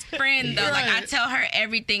best friend, though. Like, I tell her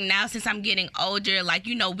everything now since I'm getting older. Like,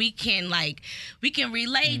 we can relate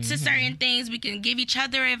to certain things. We can give each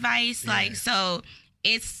other advice. Like, so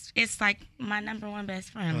it's like my number one best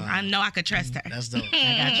friend. I know I could trust her. That's dope.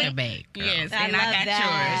 I got your back. Yes, I and I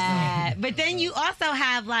got yours. But then you also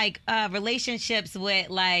have like relationships with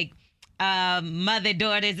like mother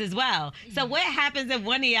daughters as well. So what happens if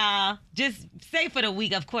one of y'all, just say for the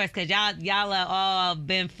week, of course, because y'all are all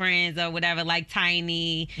been friends or whatever, like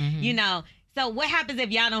Tiny, So what happens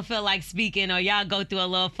if y'all don't feel like speaking or y'all go through a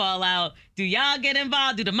little fallout? Do y'all get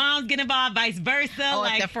involved? Do the moms get involved? Vice versa? Oh,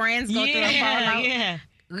 like, if the friends go through a fallout? Yeah.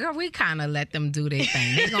 Girl, we kind of let them do their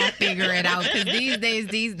thing. They gonna figure it out, because these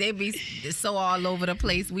days they be so all over the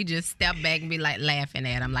place. We just step back and be like laughing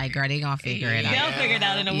at them, like, girl, they gonna figure it out. They'll figure it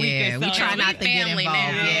out in a week or so. We try not to get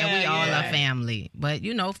involved. Now. We all are family. But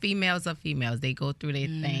females are females. They go through their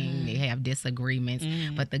thing. They have disagreements.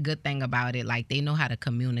 But the good thing about it, like, they know how to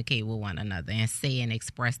communicate with one another and say and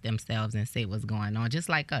express themselves and say what's going on, just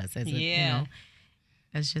like us.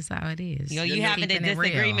 That's just how it is. You having a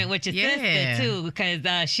disagreement with your sister, too,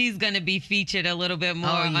 because she's going to be featured a little bit more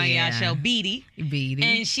on y'all show, Beatty.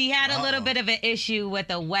 And she had a little bit of an issue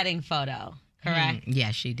with a wedding photo, correct?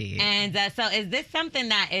 Yeah, she did. And so is this something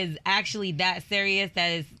that is actually that serious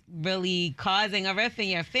that is really causing a rift in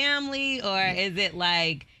your family, or is it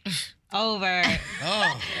like over?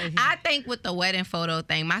 I think with the wedding photo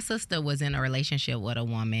thing, my sister was in a relationship with a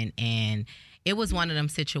woman, and it was one of them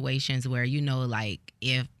situations where, like,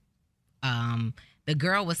 if the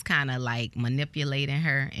girl was kind of like manipulating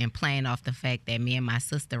her and playing off the fact that me and my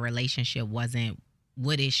sister relationship wasn't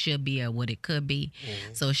what it should be or what it could be.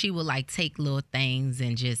 So she would like take little things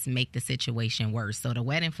and just make the situation worse. So the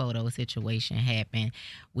wedding photo situation happened.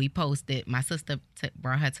 We posted, my sister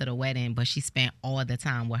brought her to the wedding, but she spent all the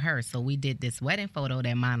time with her. So we did this wedding photo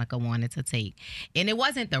that Monica wanted to take. And it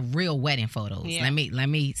wasn't the real wedding photos. Yeah. Let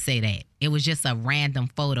me say that. It was just a random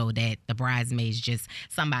photo that the bridesmaids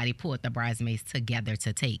somebody pulled the bridesmaids together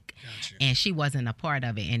to take. Gotcha. And she wasn't a part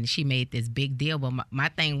of it. And she made this big deal. But my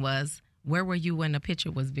thing was, where were you when the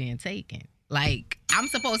picture was being taken? Like, I'm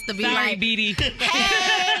supposed to be like, Beatty. Hey, where's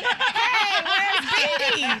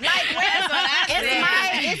Beatty? Like,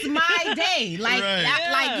 it's my day. Like,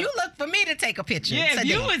 like, you look for me to take a picture. Yeah, if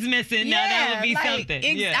you was missing, now that would be something.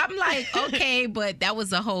 I'm like, okay, but that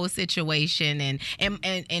was a whole situation. And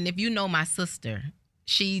if you know my sister,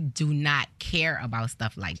 she do not care about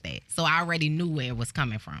stuff like that. So I already knew where it was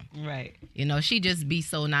coming from. Right. She just be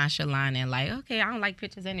so nonchalant and like, okay, I don't like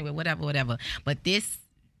pictures anyway, whatever. But they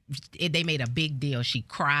made a big deal. She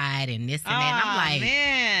cried and this and that. And I'm like,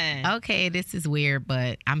 man. Okay, this is weird,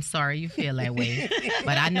 but I'm sorry you feel that way.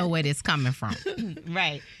 But I know where it's coming from.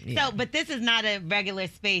 Right. Yeah. So, but this is not a regular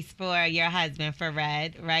space for your husband, for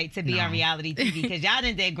Red, right? To be on reality TV, because y'all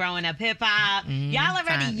did growing up hip hop. Y'all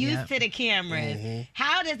already used to the cameras.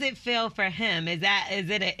 How does it feel for him? Is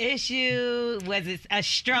it an issue? Was it a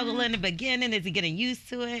struggle in the beginning? Is he getting used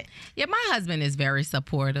to it? Yeah, my husband is very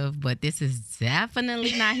supportive, but this is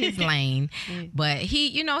definitely not his lane. But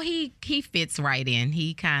he fits right in.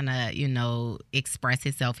 He kind of, express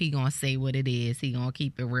himself. He gonna say what it is. He gonna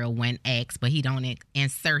keep it real when asked, but he don't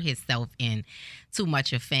insert himself in too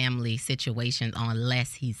much of family situations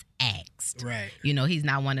unless he's asked. Right. He's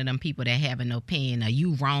not one of them people that have an opinion. Are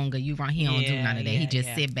you wrong? He don't do none of that. He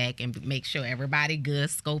just sit back and make sure everybody good,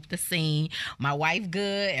 scope the scene. My wife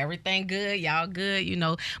good, everything good, y'all good,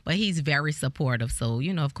 But he's very supportive. So,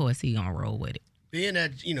 of course he gonna roll with it. Being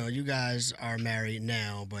that, you guys are married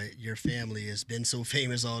now, but your family has been so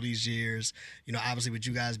famous all these years, obviously with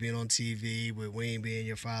you guys being on TV, with Wayne being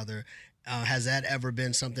your father, has that ever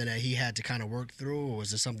been something that he had to kind of work through, or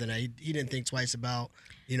was it something that he didn't think twice about,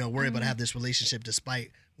 worry about to have this relationship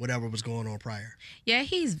despite whatever was going on prior? Yeah,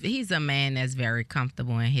 he's a man that's very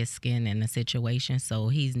comfortable in his skin and the situation, so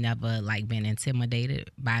he's never been intimidated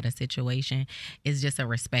by the situation. It's just a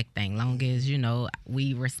respect thing. Long as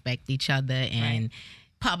we respect each other and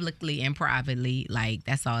publicly and privately,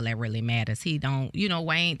 that's all that really matters. He don't,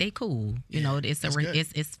 Wayne, they cool.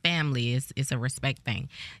 It's family. It's a respect thing.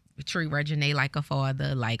 Treat Regina like a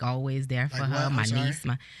father, always there for her. My niece,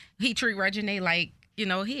 he treat Regina like. He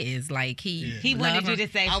is he wanted you to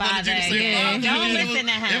say father. Don't listen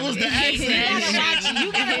to him. It was the accent.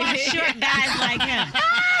 You gotta watch short guys like him.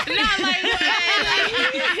 Not like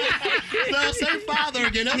No, say father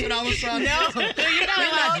again. That's what I was trying to say.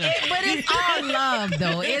 But it's all love,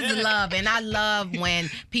 though. It's love, and I love when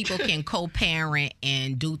people can co-parent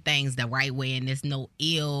and do things the right way, and there's no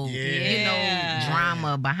ill,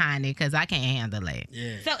 drama behind it. Because I can't handle it.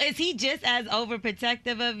 Yeah. So is he just as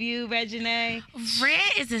overprotective of you, Regina? Red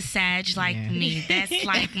is a Sag like me. That's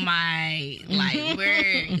my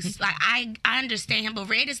I understand him, but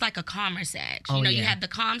Red is like a calmer Sag. You have the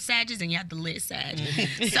calm Sages and you have the lit Sag.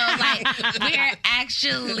 So we're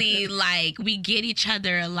actually we get each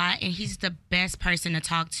other a lot, and he's the best person to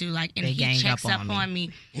talk to. And he checks up on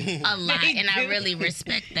me a lot, and I really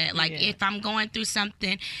respect that. If I'm going through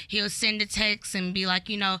something, he'll send a text and be like,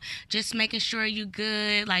 just making sure you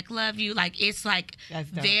good, love you. It's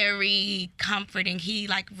very comforting. He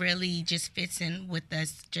really just fits in with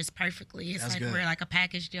us just perfectly. It's good. We're a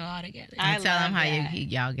package deal all together. I tell him how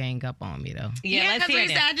y'all gang up on me though. Yeah, because we're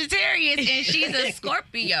Sagittarius and she's a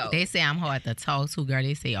Scorpio. They say I'm hard to talk to, girl.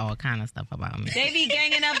 They say all kind of stuff about me. They be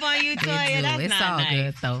ganging up on you, Toya. That's it's not all nice.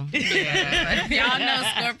 good though. Y'all know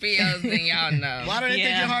Scorpios, then y'all know. Why do they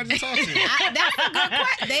think you're hard to talk to? That's a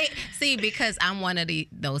good question. Because I'm one of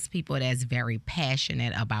those people that's very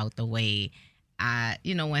passionate about the way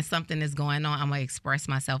when something is going on, I'm going to express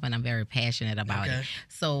myself, and I'm very passionate about it.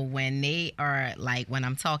 So when they are when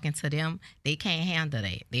I'm talking to them, they can't handle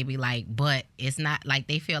that. They be but it's not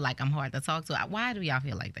they feel like I'm hard to talk to. Why do y'all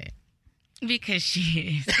feel like that? Because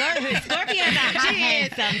she is. Scorpios are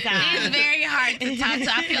hotheads sometimes. She's very hard to talk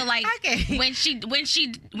to. I feel like when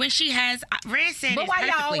she has Red said but it why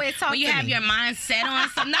perfectly. y'all always talk when you to have me? your mind set on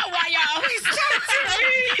something. Not why y'all always talk to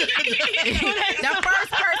me. The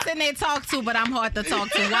first person they talk to, but I'm hard to talk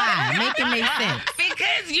to. Why? Make it make sense.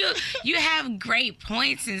 Because you have great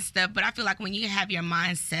points and stuff, but I feel like when you have your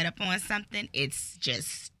mind set up on something, it's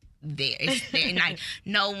just there. It's there.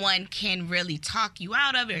 No one can really talk you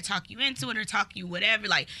out of it or talk you into it or talk you whatever.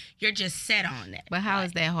 You're just set on that. But how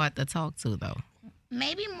is that hard to talk to though?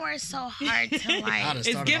 Maybe more so hard to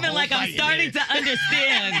It's given I'm starting to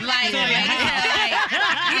understand. My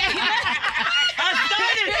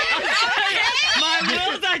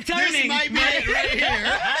wheels are turning. This might be it right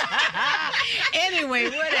here. Anyway,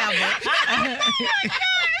 whatever.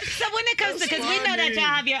 So when it comes to, because we know that y'all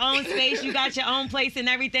have your own space, you got your own place and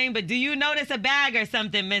everything, but do you notice a bag or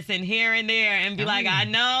something missing here and there and be I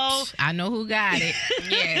know who got it?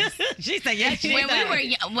 Yes. She said yes.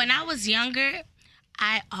 When I was younger,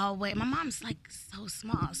 my mom's so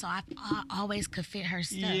small, so I always could fit her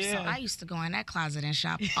stuff. Yeah. So I used to go in that closet and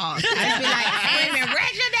shop all the time. I'd be wait a minute,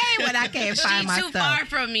 Regina, when I can't find my stuff. She's too far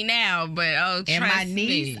from me now, but and trust my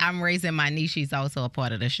niece, me. I'm raising my niece. She's also a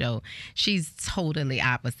part of the show. She's totally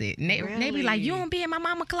opposite. And they be like, you don't be in my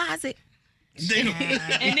mama closet. And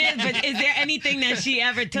then, but is there anything that she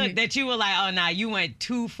ever took that you were oh, nah, you went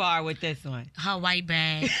too far with this one? Her white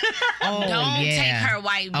bag. Don't take her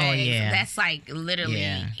white bags. Oh, yeah. That's literally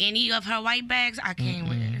any of her white bags I can't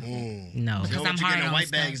wear. No. Because I'm hard on white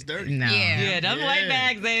stuff. bags dirty. No. Yeah, them white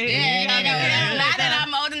bags. Now that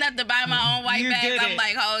I'm old enough to buy my own white bags, I'm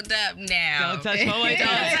hold up now. Don't touch my white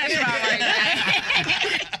bags. Don't touch my white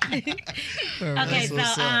bags. Okay, so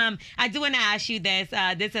I do want to ask you this.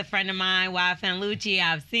 This is a friend of mine, Wife and Lucci.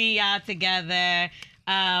 I've seen y'all together.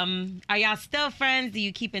 Are y'all still friends? Do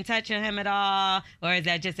you keep in touch with him at all? Or is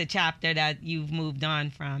that just a chapter that you've moved on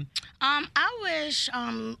from? I wish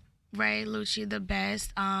Ray Lucci the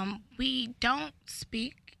best. We don't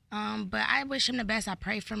speak, but I wish him the best. I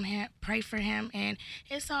pray for him, and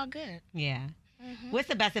it's all good. Yeah. Mm-hmm. What's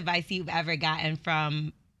the best advice you've ever gotten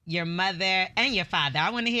from your mother and your father? I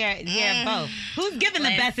want to hear both. Who's giving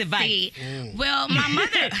the best advice? Well, my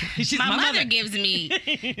mother gives me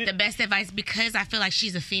the best advice because I feel like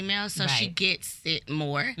she's a female, so she gets it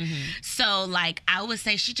more. Mm-hmm. So I would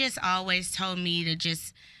say she just always told me to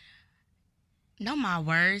just know my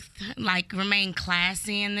worth, like remain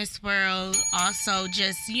classy in this world. Also,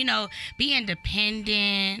 just, be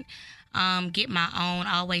independent, get my own,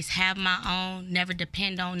 always have my own, never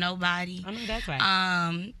depend on nobody. I know that's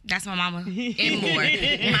right. That's my mama and more.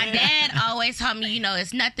 My dad always told me,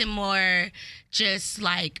 it's nothing more just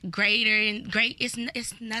like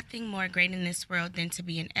it's nothing more great in this world than to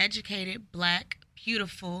be an educated, Black,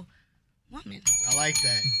 beautiful woman. I like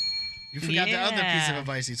that. You forgot the other piece of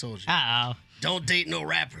advice he told you. Uh-oh. Don't date no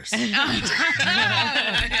rappers. I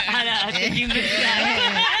think you missed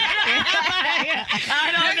that.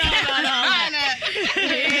 I don't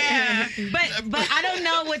know. But I don't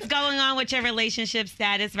know what's going on with your relationship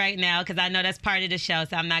status right now, because I know that's part of the show,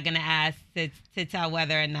 so I'm not going to ask to tell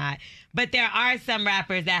whether or not. But there are some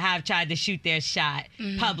rappers that have tried to shoot their shot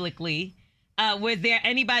publicly. Was there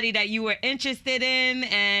anybody that you were interested in?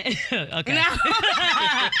 And okay. No.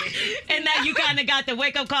 And that you kind of got the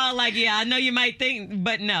wake-up call, like, yeah, I know you might think,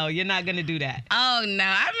 but no, you're not going to do that. Oh, no.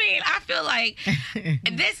 I mean, I feel like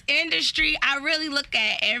this industry, I really look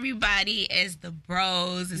at everybody as the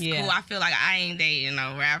bros. It's cool. I feel like I ain't dating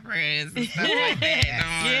no rappers and stuff like that.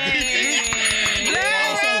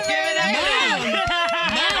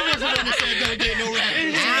 Mom was the one that said don't date no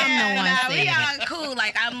rappers. I'm the one saying we all cool.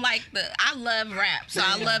 Like, I love rap, so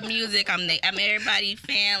I love music. I'm everybody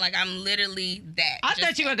fan. Like, I'm literally that. I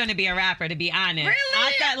thought you were going to be a rapper, to be honest. Really?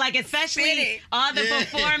 I thought, like, especially all the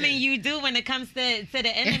performing you do when it comes to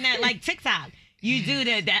the internet, like TikTok. You do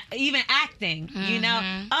that, even acting,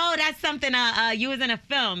 Oh, that's something, you was in a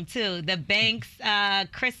film, too. The Banks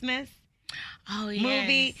Christmas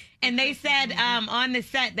movie. And they said on the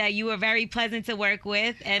set that you were very pleasant to work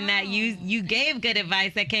with, and that you gave good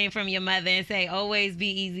advice that came from your mother, and say, always be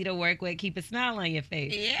easy to work with, keep a smile on your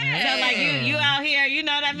face. Yeah. So, like, you out here, you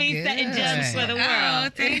know what I mean, setting gems for the world. Oh,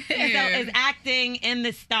 thank you. So is acting in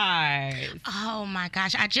the stars. Oh, my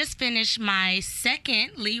gosh. I just finished my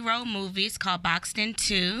second lead role movie. It's called Boxed In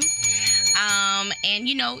 2. And,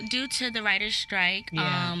 due to the writer's strike, we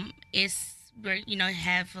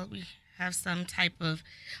have some type of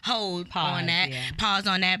pause on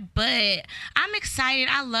that. But I'm excited.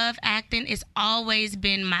 I love acting. It's always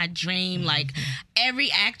been my dream. Like,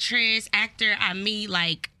 every actor I meet,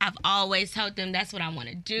 like, I've always told them that's what I want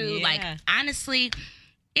to do. Yeah. Like, honestly,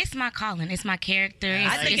 it's my calling. It's my character.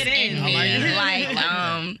 I think it is. In me. Like,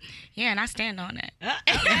 and I stand on that.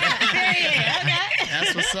 Okay.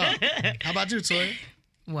 That's what's up. How about you, Toya?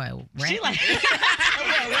 What? She like, Toya,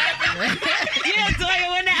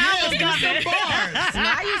 when the album coming.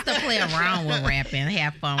 I used to play around with rapping,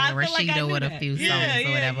 have fun with Rashida with a few songs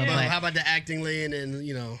or whatever. But how about the acting lane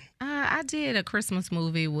and I did a Christmas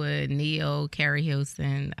movie with Neo, Carrie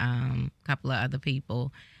Hilson, a couple of other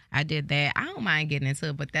people. I did that. I don't mind getting into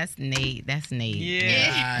it, but that's Nate.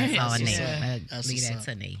 Yeah. That's all Nate. Leave that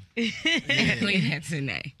to Nate. Leave that to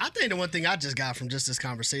Nate. I think the one thing I just got from just this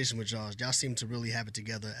conversation with y'all is y'all seem to really have it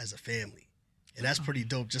together as a family. And that's pretty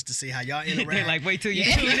dope just to see how y'all interact. Like, wait till you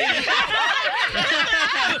tune in.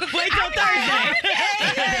 Wait till Thursday.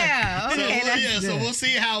 So we'll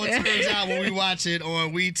see how it turns out when we watch it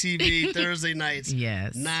on WeTV Thursday nights.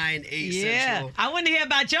 Yes. 9, 8 Central. I want to hear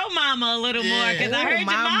about your mama a little more, because I heard your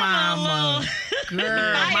mama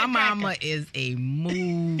Girl, my mama is a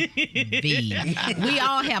movie. We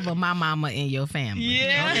all have a my mama in your family.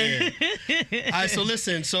 Yeah. All right, so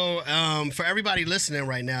listen. So for everybody listening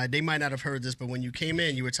right now, they might not have heard this, but when you came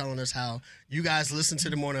in, you were telling us how you guys listen to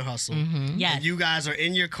the Morning Hustle. Mm-hmm. Yes. And you guys are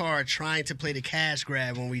in your car trying to play the cash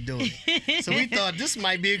grab when we do it. So we thought this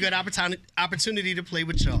might be a good opportunity to play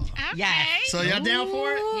with y'all. Okay. Yes. So y'all down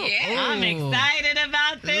for it? Yeah. I'm excited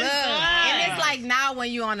about this. And it's like now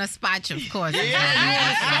when you're on a spot, of course.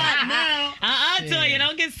 Toya,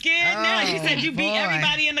 don't get scared now. You said you beat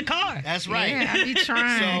everybody in the car. That's right. Yeah, I be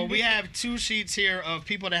trying. So we have 2 sheets here of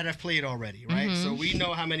people that have played already, right? Mm-hmm. So we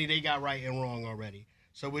know how many they got right and wrong already.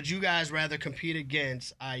 So would you guys rather compete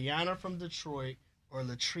against Ayanna from Detroit or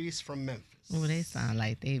Latrice from Memphis? Oh, they sound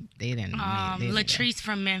like they didn't. Latrice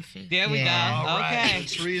from Memphis. There we go. All right. Okay.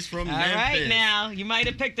 Latrice from Memphis. All right, now. You might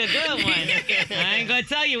have picked a good one. I ain't going to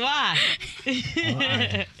tell you why.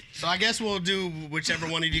 So I guess we'll do whichever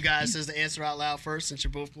one of you guys says the answer out loud first, since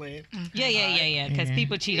you're both playing. Yeah. Because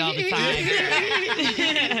people cheat all the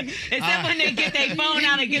time. Except when they get their phone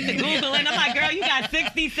out and get to Google, and I'm like, girl, you got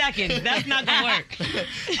 60 seconds. That's not going to work.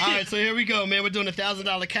 All right, so here we go, man. We're doing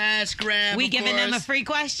 $1,000 cash grab. We giving them a free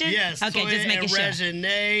question? Yes. Okay, Toya just making sure.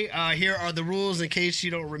 Regina, here are the rules in case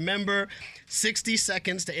you don't remember. 60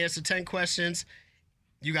 seconds to answer 10 questions.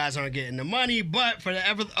 you guys aren't getting the money, but for the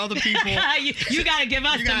other people, you got to give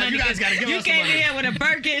us the money. You guys got to give us the money. You came here with a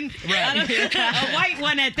Birkin, a white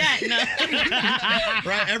one at that. No.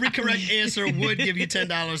 Right. Every correct answer would give you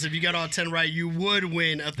 $10. If you got all 10 right, you would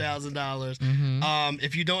win $1,000.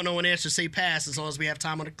 If you don't know an answer, say pass as long as we have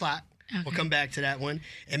time on the clock. Okay. We'll come back to that one.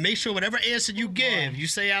 And make sure whatever answer you give, you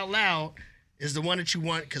say out loud, is the one that you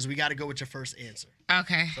want, because we got to go with your first answer.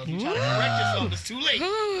 Okay. So if you try to correct yourself, it's too late. All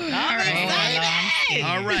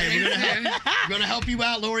right. We're going to help you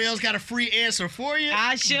out. L'Oreal's got a free answer for you.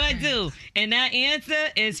 I sure do. And that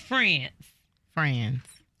answer is France. France.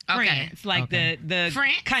 Okay. France, like the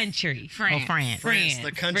France? Country. France. Oh, France. France,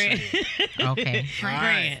 the country. Okay.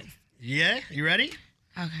 France. Yeah, you ready?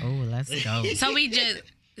 Okay. Oh, let's go. So we just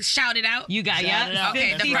shout it out? You got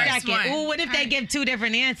Okay, the first one. Ooh, what if they give two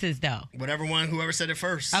different answers, though? Whoever said it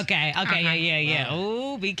first. Okay, yeah.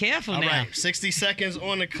 Ooh, be careful now. All right, 60 seconds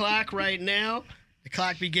on the clock right now. The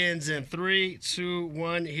clock begins in 3, 2,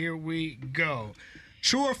 1. Here we go.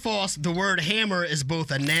 True or false, the word hammer is both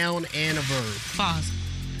a noun and a verb? False.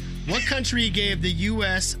 What country gave the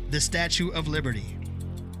U.S. the Statue of Liberty?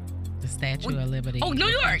 The Statue of Liberty. Oh, New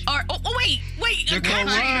York. Wait. The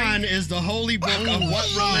Quran is the holy book of what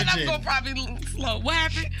religion? I'm going to probably look slow. What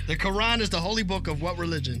happened? The Quran is the holy book of what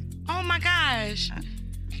religion? Oh, my gosh.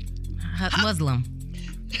 Muslim.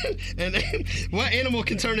 And then, what animal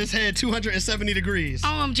can turn its head 270 degrees?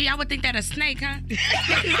 OMG, I would think that a snake, huh?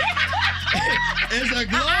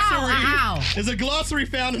 Is a glossary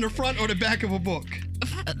found in the front or the back of a book?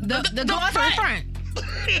 The glossary front.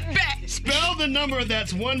 Back. Spell the number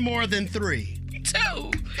that's one more than 3. 2.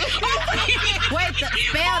 Oh, Wait,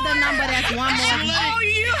 spell the number that's one more than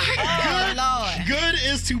 3. Oh, Lord. Good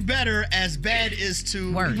is to better as bad is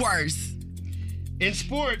to worse. In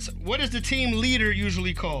sports, what is the team leader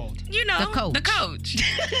usually called? You know, the coach.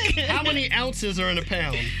 How many ounces are in a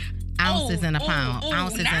pound? Ounces in a pound.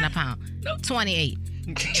 Ounces in a pound. 28.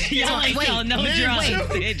 Y'all ain't tell no drugs.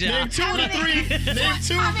 Name two of the three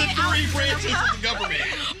branches of the government.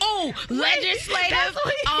 Oh, legislative,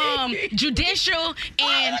 judicial,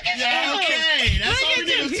 and okay. That's all we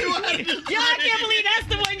need is 2 out of the 3. Y'all, I can't believe that's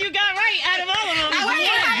the one you got right out of all of them. How many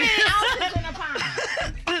ounces in a pound?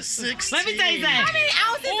 16. Let me tell you something. How many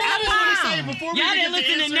ounces in a pound? Y'all didn't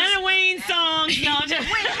listen to none of Wayne's songs. No, I'm just...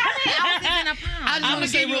 Wait, how many ounces in a pound? I just want to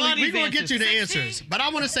say, we're going to get you the answers, but I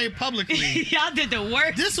want to say publicly, y'all did the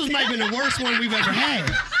worst. This might have been the worst one we've ever had.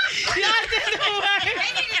 Y'all did the worst. They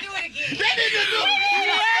need to do it again. They need to do it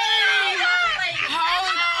again.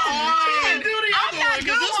 Hold on. She didn't do the other one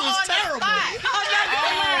because this was terrible. I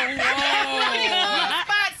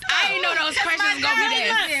didn't know those questions were going to be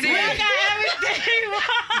that serious.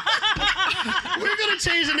 We're going to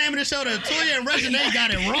change the name of the show to Toya and Regina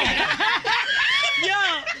Got It Wrong. Yo,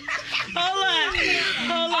 hold on.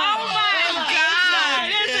 Oh, my God.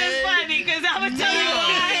 This is funny because I'm going to tell you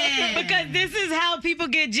why. Because this is how people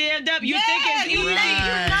get jammed up. You think it's easy. I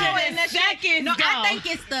think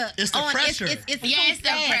it's the pressure. It's the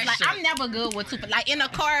pressure. Like, I'm never good with like in a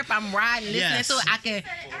car if I'm riding listening to it,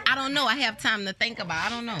 I don't know. I have time to think about. I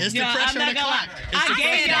don't know. It's the pressure of the clock. I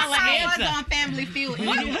gave y'all an answer. I was on Family Feud and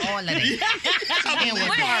knew all of that. And was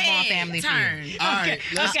horrible on Family Feud. All right,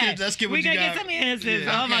 let's get what you got. We gonna get some answers.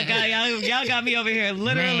 Yeah. Oh my God, y'all got me over here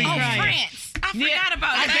literally crying. France. I forgot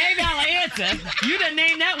about that. I gave y'all an answer. You done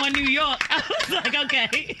named that one New York. I was like,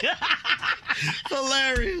 okay.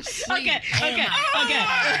 Hilarious. Okay.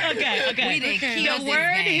 The word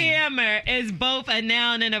hammer is both a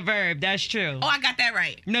noun and a verb. That's true. Oh, I got that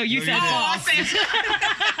right. No, you said false.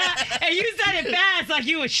 And you said it fast like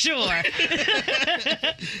you were sure.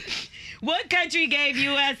 What country gave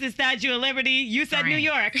U.S. the Statue of Liberty? You said New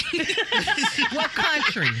York. What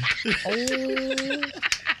country?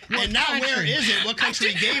 And not where is it? What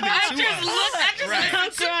country gave it to us?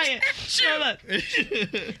 I'm crying. So look, the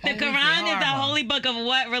Quran is the holy book of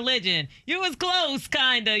what religion? You was close,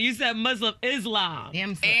 kinda. You said Muslim Islam.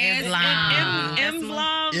 Islam.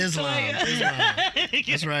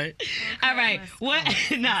 That's right. All right. What?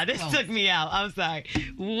 Nah, this took me out. I'm sorry.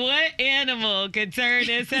 What animal can turn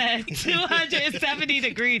its head 270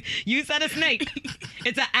 degrees? You said a snake.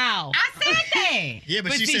 It's an owl. I said that. Yeah,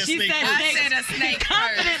 but she said snake. I said a snake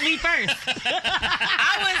confidently first.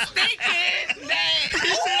 I was thinking that.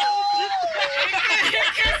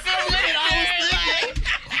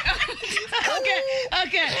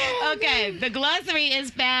 Okay. The glossary is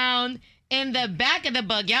found in the back of the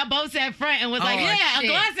book. Y'all both said front and was like, a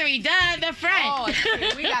glossary, the front. Oh,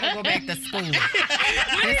 shit. We gotta go back to school.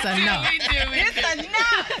 It's enough. It's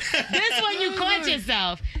enough. This one you caught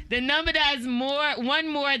yourself. The number that's one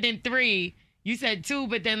more than 3, You said 2,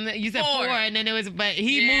 but then you said 4, and then it was, but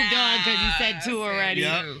he moved on because you said 2 already.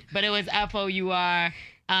 Yep. But it was FOUR. You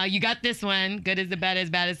got this one. Good is the better,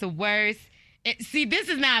 bad is the worst. See, this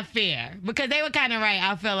is not fair because they were kind of right.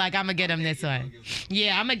 I feel like I'm going to get him this one.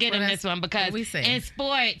 Yeah, I'm going to get him this one because in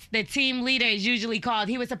sports, the team leader is usually called,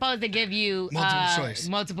 he was supposed to give you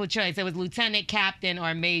multiple choice. It was lieutenant, captain,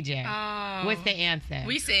 or major. Oh. What's the answer?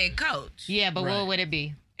 We said coach. Yeah, but what would it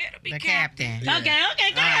be? It'll be captain. Yeah. Okay,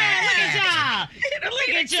 good. Look at y'all. Look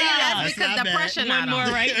at y'all. That's because the pressure not on. One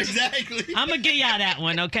more, right? Exactly. I'm going to give y'all that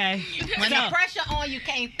one, okay? When the pressure on, you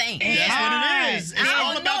can't think. That's what it is. It's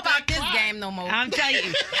all about this game no more. I'm telling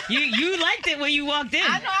you, you liked it when you walked in.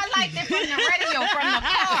 I know I liked it from the radio, from the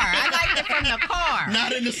car. I liked it from the car.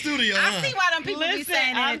 Not in the studio, I see why them people be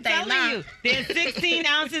saying I'm telling you, there's 16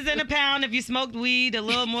 ounces in a pound. If you smoked weed a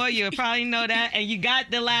little more, you'll probably know that. And you got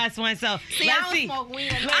the last one, so see, I don't smoke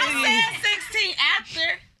weed. I said 16 after.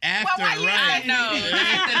 After, right? No.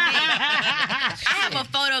 I have a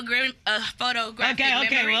photographic Okay.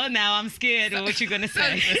 memory. Well, now I'm scared of what you're gonna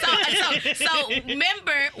say. So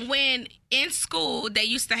remember when in school they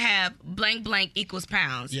used to have blank blank equals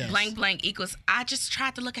pounds. Yes. Blank blank equals. I just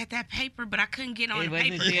tried to look at that paper, but I couldn't get on the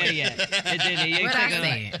paper. It wasn't there yet. It didn't. What I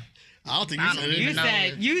said? I don't think you said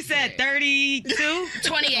it. You said 32?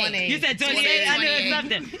 28. You said 28. I knew it was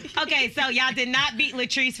something. Okay, so y'all did not beat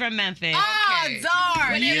Latrice from Memphis. Oh,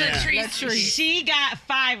 darn. Latrice. She got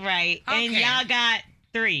 5 right, and y'all got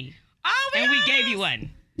 3. Oh, and we gave you 1.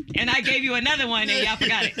 And I gave you another one, and y'all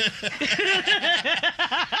forgot it.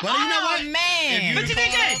 Well, you know what? Man. But you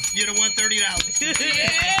did good. You'd have won $30. Yeah.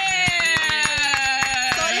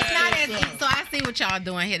 So I see what y'all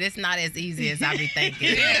doing here. It's not as easy as I be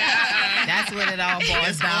thinking. That's what it all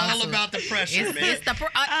boils down to. It's all about the pressure, man.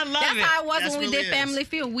 I love that's it. how it was when we did Family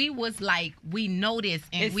Feud. We was like, we noticed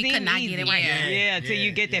and we could not get it right. Yeah, till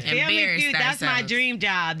you get there. Family Feud, that's my dream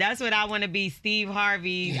job. That's what I want to be, Steve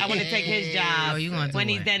Harvey. I want to take his job when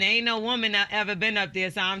he's done. There ain't no woman ever been up there,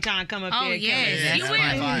 so I'm trying to come up there. Oh, yes. You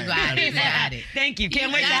got it. Thank you.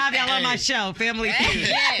 Can't wait to have y'all on my show, Family Feud.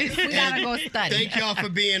 Yes, we got to go study. Thank y'all for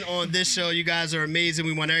being on this show. You guys are amazing.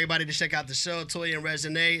 We want everybody to check out the show, Toya and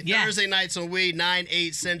Regina. Yes. Thursday nights on We, 9,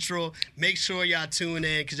 8 Central. Make sure y'all tune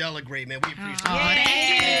in because y'all are great, man. We appreciate it.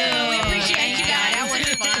 Thank you. We appreciate you guys. That was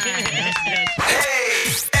fun. Hey,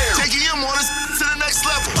 taking your mornings to the next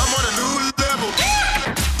level. I'm on a new level.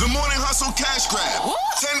 The Morning Hustle Cash Grab.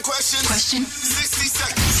 10 questions. 60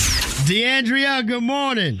 seconds. DeAndrea, good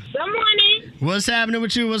morning. Good morning. What's happening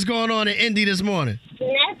with you? What's going on in Indy this morning?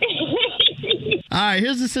 Nothing. All right,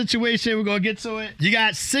 here's the situation. We're going to get to it. You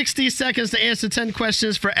got 60 seconds to answer 10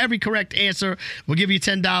 questions. For every correct answer, we'll give you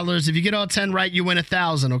 $10. If you get all 10 right, you win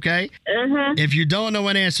 $1,000, okay? Uh-huh. If you don't know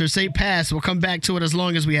an answer, say pass. We'll come back to it as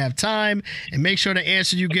long as we have time. And make sure the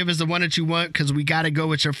answer you give is the one that you want because we got to go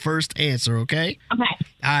with your first answer, okay? Okay.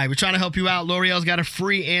 All right, we're trying to help you out. L'Oreal's got a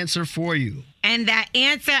free answer for you. And that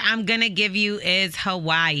answer I'm going to give you is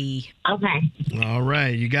Hawaii. Okay. All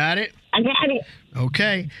right, you got it? I got it.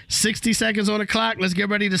 Okay, 60 seconds on the clock. Let's get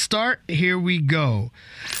ready to start. Here we go.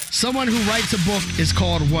 Someone who writes a book is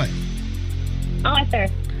called what? Author.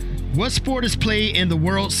 What sport is played in the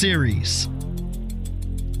World Series?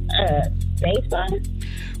 Baseball.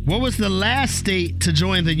 What was the last state to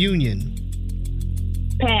join the Union?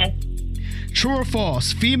 Pass. True or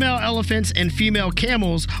false? Female elephants and female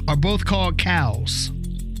camels are both called cows.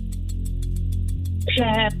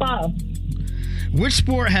 False. Which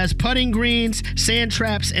sport has putting greens, sand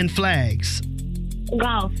traps, and flags?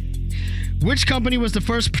 Golf. Which company was the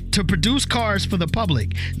first to produce cars for the public?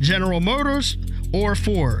 General Motors or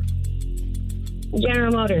Ford?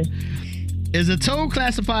 General Motors. Is a toad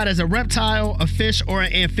classified as a reptile, a fish, or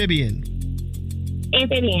an amphibian?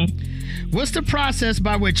 Amphibian. What's the process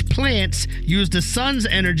by which plants use the sun's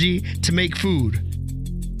energy to make food?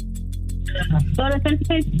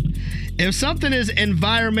 Photosynthesis. If something is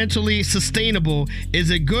environmentally sustainable,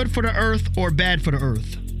 is it good for the earth or bad for the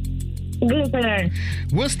earth? Good for the earth.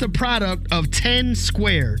 What's the product of 10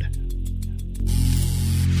 squared?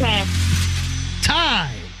 Pass.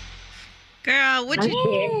 Time. Girl, what you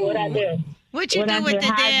do? What I do? What you do with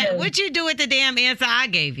the damn? What you do with the damn answer I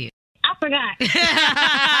gave you? I forgot.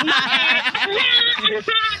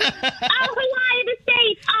 Hawaii, the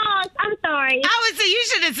States. Oh, I'm sorry. I would say you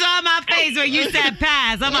should have saw my face when you said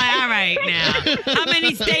pass. I'm like, all right now. How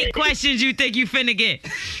many state questions you think you finna get?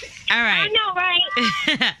 All right. I know, right?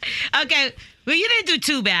 Okay. Well, you didn't do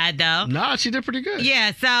too bad, though. No, she did pretty good.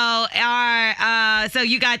 Yeah, so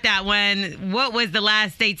you got that one. What was the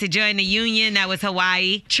last state to join the union? That was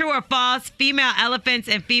Hawaii. True or false, female elephants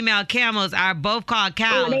and female camels are both called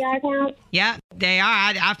cows. Oh, they are cows? Yep, they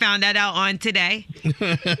are. I found that out on today.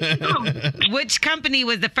 Which company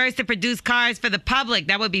was the first to produce cars for the public?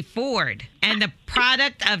 That would be Ford. And the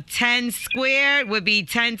product of 10 squared would be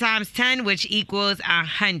 10 times 10, which equals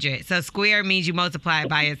 100. So square means you multiply it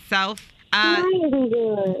by itself. Yeah,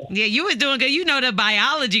 you was doing good. You know the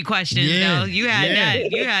biology questions, though. You had that.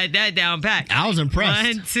 You had that down pat. I was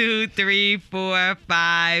impressed. 1, 2, 3, 4,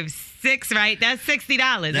 5, 6. Right? That's $60.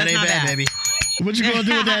 That That's ain't not bad, baby. What you gonna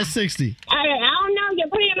do with that 60? I don't know. You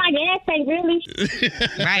put it in my gas tank, really.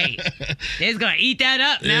 Right. It's gonna eat that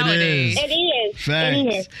up nowadays. It is. Facts. It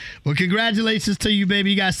is. Well, congratulations to you, baby.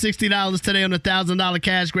 You got $60 today on the $1,000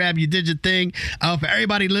 cash grab. You did your thing. For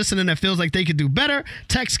everybody listening that feels like they could do better,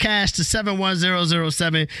 text cash to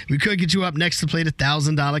 71007. We could get you up next to play the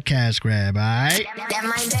 $1,000 cash grab. All right. That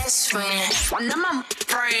my best friend. One of my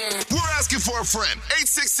friends. We're asking for a friend.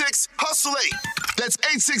 866-HUSTLE-8. That's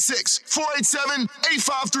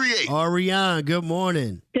 866-487-8538. Ariane, good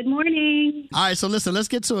morning. Good morning. All right, so listen, let's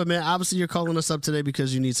get to it, man. Obviously, you're calling us up today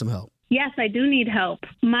because you need some help. Yes, I do need help.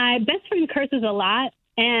 My best friend curses a lot,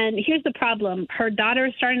 and here's the problem. Her daughter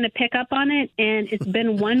is starting to pick up on it, and it's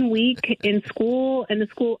been 1 week in school, and the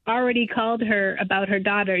school already called her about her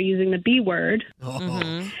daughter using the B word.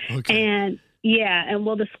 Okay. And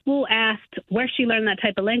the school asked where she learned that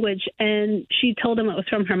type of language, and she told them it was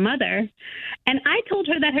from her mother. And I told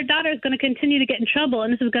her that her daughter is going to continue to get in trouble,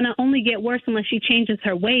 and this is going to only get worse unless she changes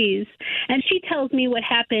her ways. And she tells me what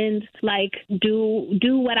happened, like, do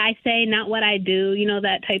what I say, not what I do,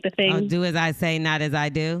 that type of thing. Oh, do as I say, not as I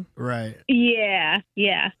do? Right. Yeah.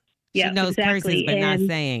 She knows exactly. curses, but not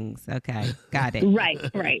sayings. Okay, got it. Right.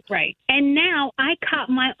 And now I caught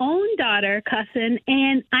my own daughter cussing,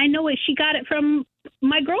 and I know she got it from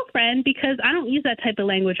my girlfriend because I don't use that type of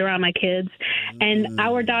language around my kids. And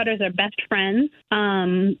our daughters are best friends.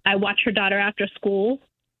 I watch her daughter after school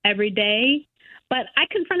every day. But I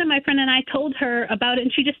confronted my friend and I told her about it,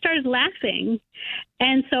 and she just started laughing.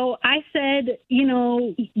 And so I said,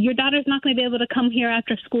 your daughter's not going to be able to come here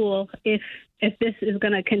after school if this is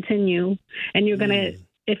going to continue, and you're going to,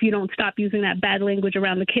 if you don't stop using that bad language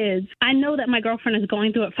around the kids. I know that my girlfriend is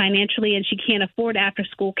going through it financially and she can't afford after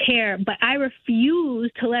school care, but I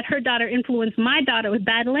refuse to let her daughter influence my daughter with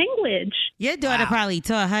bad language. Your daughter probably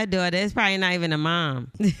taught her daughter. It's probably not even a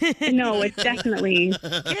mom. No, it's definitely.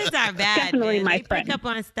 Kids are bad. Definitely man. my they friend. pick up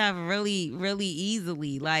on stuff really, really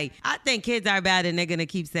easily. Like, I think kids are bad and they're going to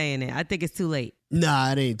keep saying it. I think it's too late.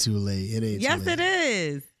 Nah, it ain't too late. Yes, it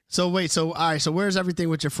is. So wait, all right, so where's everything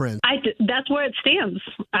with your friend? That's where it stands.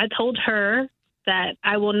 I told her that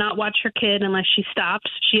I will not watch her kid unless she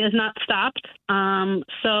stops. She has not stopped.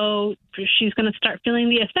 So she's going to start feeling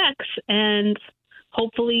the effects, and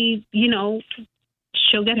hopefully, she'll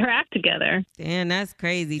get her act together. Damn, that's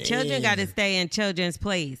crazy. Children got to stay in children's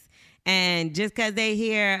place. And just because they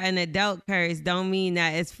hear an adult curse don't mean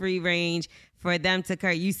that it's free range for them to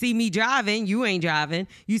curse. You see me driving, you ain't driving.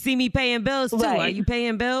 You see me paying bills, too. Right. Are you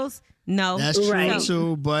paying bills? No. That's true,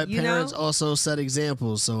 too, but parents also set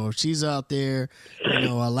examples. So if she's out there,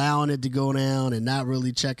 allowing it to go down and not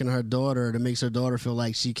really checking her daughter, it makes her daughter feel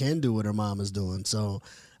like she can do what her mom is doing. So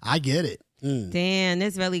I get it. Damn,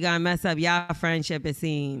 this really gonna mess up y'all friendship, it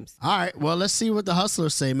seems. All right, well, let's see what the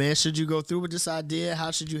hustlers say, man. Should you go through with this idea? How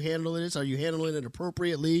should you handle this? Are you handling it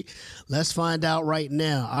appropriately? Let's find out right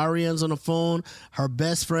now. Ariane's on the phone. Her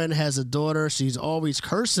best friend has a daughter. She's always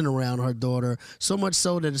cursing around her daughter, so much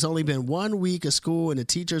so that it's only been 1 week of school and the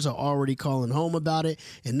teachers are already calling home about it.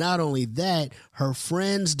 And not only that, her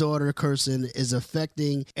friend's daughter cursing is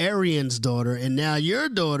affecting Ariane's daughter, and now your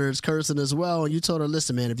daughter is cursing as well. And you told her,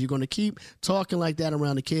 listen, man, if you're going to keep talking like that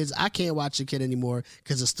around the kids, I can't watch your kid anymore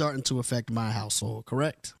because it's starting to affect my household,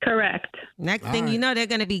 correct? Correct. Next thing you know, they're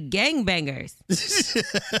going to be gangbangers.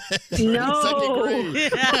 No.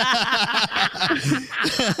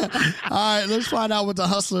 All right, let's find out what the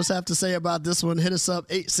hustlers have to say about this one. Hit us up,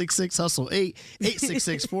 866-HUSTLE-8,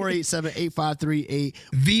 866-487-8538.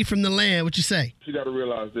 V from the land, what you say? She got to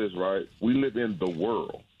realize this, right? We live in the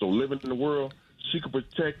world. So living in the world, she could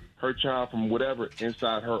protect her child from whatever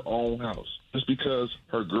inside her own house. Just because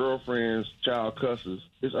her girlfriend's child cusses,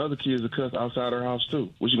 there's other kids that cuss outside her house too.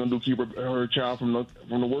 What's she gonna do? Keep her child from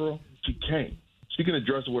the world? She can't. She can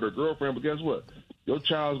address it with her girlfriend, but guess what? Your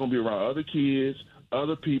child's gonna be around other kids,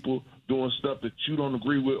 other people, doing stuff that you don't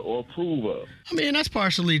agree with or approve of. I mean, that's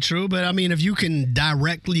partially true, but I mean, if you can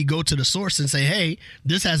directly go to the source and say, hey,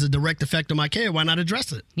 this has a direct effect on my kid, why not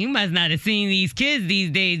address it? You must not have seen these kids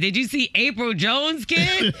these days. Did you see April Jones'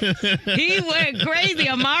 kid? He went crazy.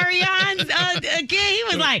 Amarion's kid, he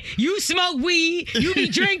was like, you smoke weed, you be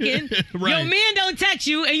drinking, Right. your man don't text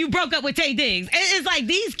you, and you broke up with Tay Diggs. It's like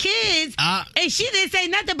these kids, and she didn't say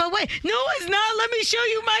nothing but wait, no, it's not. Let me show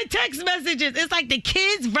you my text messages. It's like the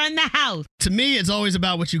kids run the house. To me, it's always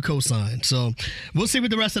about what you co-sign. So we'll see what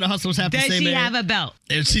the rest of the hustlers have to say, man. Does she have a belt?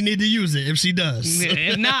 If she need to use it, if she does.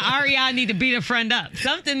 If not, Ariana need to beat a friend up.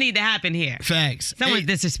 Something need to happen here. Facts. Someone's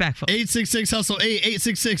disrespectful. 866-HUSTLE-8,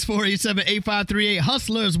 866-487-8538.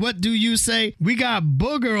 Hustlers, what do you say? We got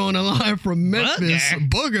Booger on the line from Memphis.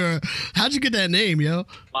 Booger. How'd you get that name, yo?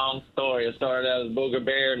 Long story. It started out as Booger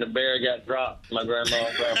Bear, and the bear got dropped. My grandma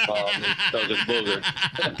and grandpa, so it's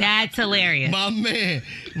Booger. That's hilarious. My man.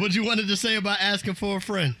 What you wanted to say about asking for a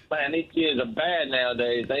friend? Man, these kids are bad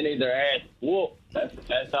nowadays. They need their ass whooped.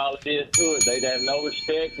 That's all it is to it. They have no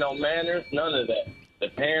respect, no manners, none of that.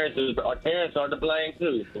 Our parents are to blame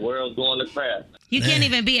too. The world's going to crap. You can't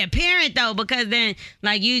even be a parent though, because then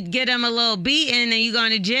like you get them a little beating and you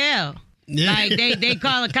going to jail. Yeah. Like they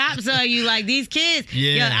call the cops on you. Like these kids,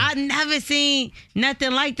 Yeah. yo, I've never seen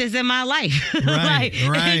nothing like this in my life. Right,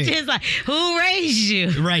 right. It's just like, who raised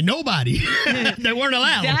you? Right, nobody. They weren't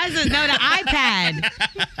allowed. The iPad.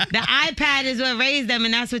 The iPad is what raised them,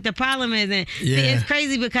 and that's what the problem is. And see, it's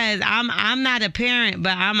crazy because I'm not a parent,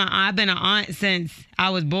 but I've been an aunt since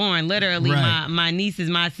I was born. Literally, Right. my niece is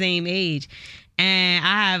my same age. And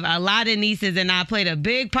I have a lot of nieces, and I played a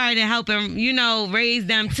big part in helping, raise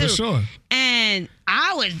them too. For sure. And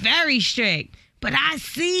I was very strict. But I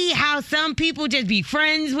see how some people just be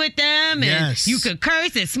friends with them, and Yes. you could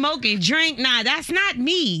curse and smoke and drink. Nah, that's not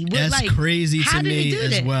me. That's crazy how to did he me do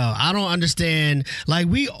as that? well. I don't understand. Like,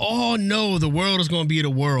 we all know the world is going to be the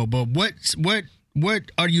world, but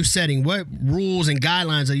what are you setting? What rules and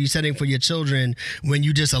guidelines are you setting for your children when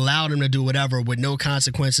you just allow them to do whatever with no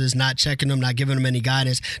consequences, not checking them, not giving them any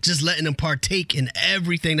guidance, just letting them partake in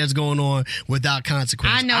everything that's going on without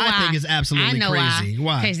consequence? I know why. I think it's absolutely crazy.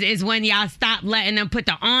 Why? Because it's when y'all stop letting them put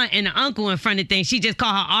the aunt and the uncle in front of things. She just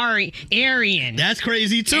called her Arian. That's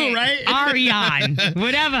crazy too, right? Ariane,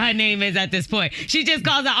 whatever her name is at this point. She just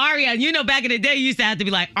calls her Ariane. You know, back in the day, you used to have to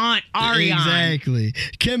be like Aunt Ariane. Exactly.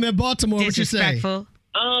 Kim in Baltimore, what you say?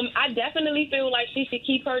 I definitely feel like she should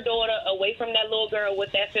keep her daughter away from that little girl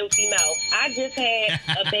with that filthy mouth. I just had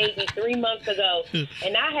a baby 3 months ago,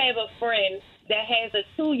 and I have a friend that has a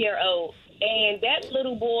 2-year-old, and that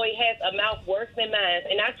little boy has a mouth worse than mine.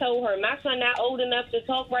 And I told her, my son not old enough to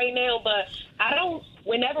talk right now, but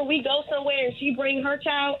whenever we go somewhere and she bring her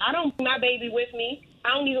child, I don't bring my baby with me.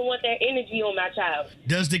 I don't even want that energy on my child.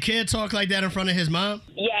 Does the kid talk like that in front of his mom?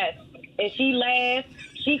 Yes, and she laughed.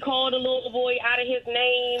 She called the little boy out of his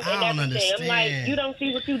name and everything. I'm like, you don't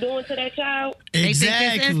see what you're doing to that child? Exactly.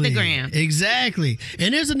 They think it's Instagram. Exactly.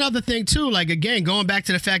 And there's another thing, too. Like, again, going back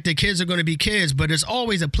to the fact that kids are going to be kids, but there's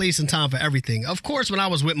always a place and time for everything. Of course, when I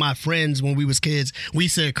was with my friends when we was kids, we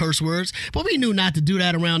said curse words, but we knew not to do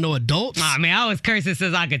that around no adults. I mean, I was cursing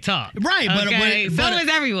since I could talk. Right. Okay? But so is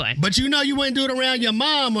everyone. But you wouldn't do it around your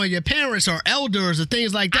mom or your parents or elders or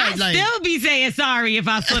things like that. I still be saying sorry if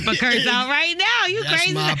I slip a curse out right now. You That's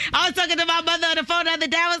crazy? I was talking to my mother on the phone the other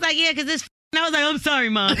day. I was like, yeah, because this and I was like, I'm sorry,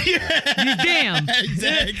 Mom. You damn.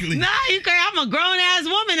 Exactly. Nah, you crazy. I'm a grown-ass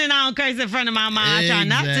woman and I don't curse in front of my mom. I try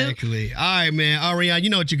not to. Exactly. All right, man. Ariane, you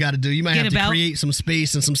know what you got to do. You might have to create some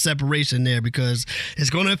space and some separation there because it's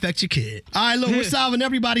going to affect your kid. All right, look, we're solving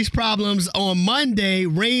everybody's problems. On Monday,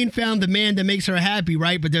 Rain found the man that makes her happy,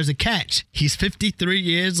 right? But there's a catch. He's 53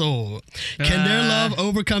 years old. Can their love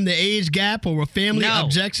overcome the age gap or will family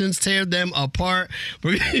objections tear them apart?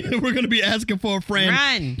 We're going to be asking for a friend.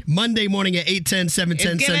 Run. Monday morning at 8:10,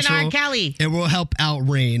 7:10 Central. R. Kelly. And we'll help out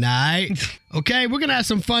Rain, all right? Okay, we're going to have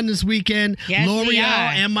some fun this weekend. Yes, L'Oreal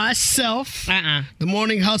and myself. The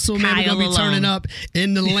Morning Hustle, man, we're going to be turning up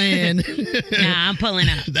in the land. Nah, I'm pulling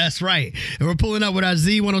up. That's right. And we're pulling up with our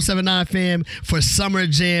Z1079 fam for Summer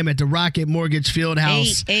Jam at the Rocket Mortgage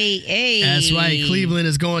Fieldhouse. Hey. That's right. Cleveland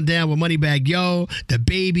is going down with Moneybag Yo, The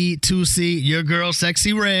Baby, 2C, Your Girl,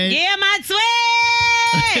 Sexy Red. Yeah, my twin.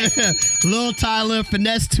 Lil Tyler,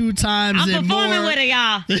 Finesse 2 times I'm and more. performing with it,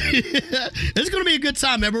 y'all. It's going to be a good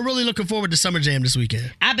time, man. We're really looking forward to Summer Jam this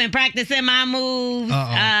weekend. I've been practicing my moves.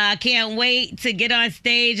 Can't wait to get on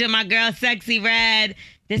stage with my girl, Sexy Red.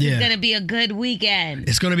 This is going to be a good weekend.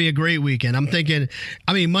 It's going to be a great weekend. I'm thinking,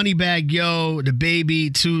 Moneybagg Yo, The Baby,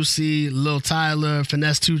 2C, Lil Tyler,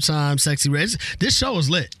 Finesse 2 Times, Sexy Red. This show is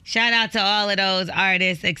lit. Shout out to all of those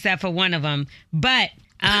artists except for one of them. But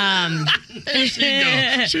she's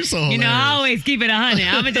so hilarious. I always keep it 100.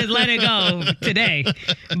 I'm gonna just let it go today.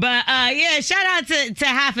 But shout out to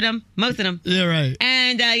half of them, most of them. Yeah, right.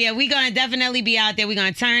 And we're gonna definitely be out there. We're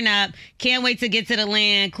gonna turn up. Can't wait to get to the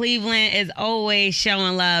land. Cleveland is always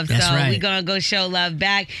showing love. That's so right. we're gonna go show love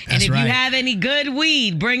back. And That's if right. you have any good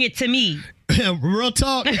weed, bring it to me. Real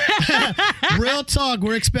talk. Real talk.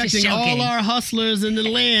 We're expecting all our hustlers in the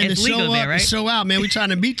land to show up and show out, man. We trying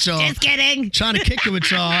to meet y'all. Just kidding. Trying to kick it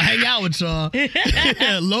with y'all, hang out with y'all.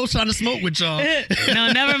 Lowe's trying to smoke with y'all.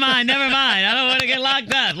 No, never mind. I don't want to get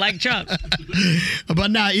locked up like Trump.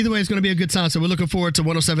 But either way, it's going to be a good time. So we're looking forward to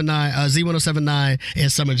Z1079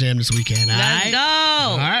 and Summer Jam this weekend. Let's go.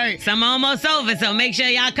 All right. Summer almost over, so make sure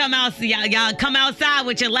y'all come out. Y'all come outside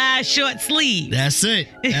with your last short sleeve. That's it.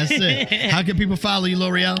 How can people follow you,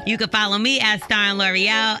 L'Oreal? You can follow me at Starring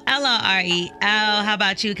L'Oreal, L'Orel. How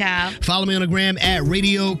about you, Kyle? Follow me on the gram at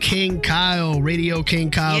Radio King Kyle. Radio King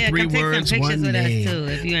Kyle, 3 words, come take some 1 pictures with name. us, too,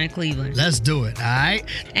 if you're in Cleveland. Let's do it, all right?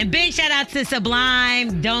 And big shout out to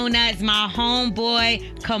Sublime Donuts, my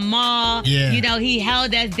homeboy, Kamal. Yeah. He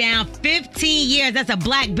held us down 15 years. That's a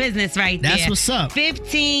black business right there. That's what's up.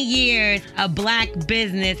 15 years a black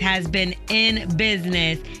business has been in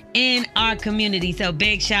business in our community. So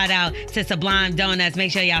big shout out to Sublime Donuts.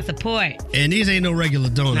 Make sure y'all support. And these ain't no regular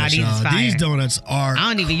donuts, these y'all. These donuts are I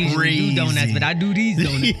don't even usually do donuts, but I do these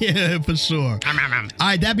donuts. Yeah, for sure. All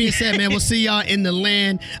right, that being said, man, we'll see y'all in the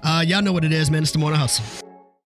land. Y'all know what it is, man. It's the Morning Hustle.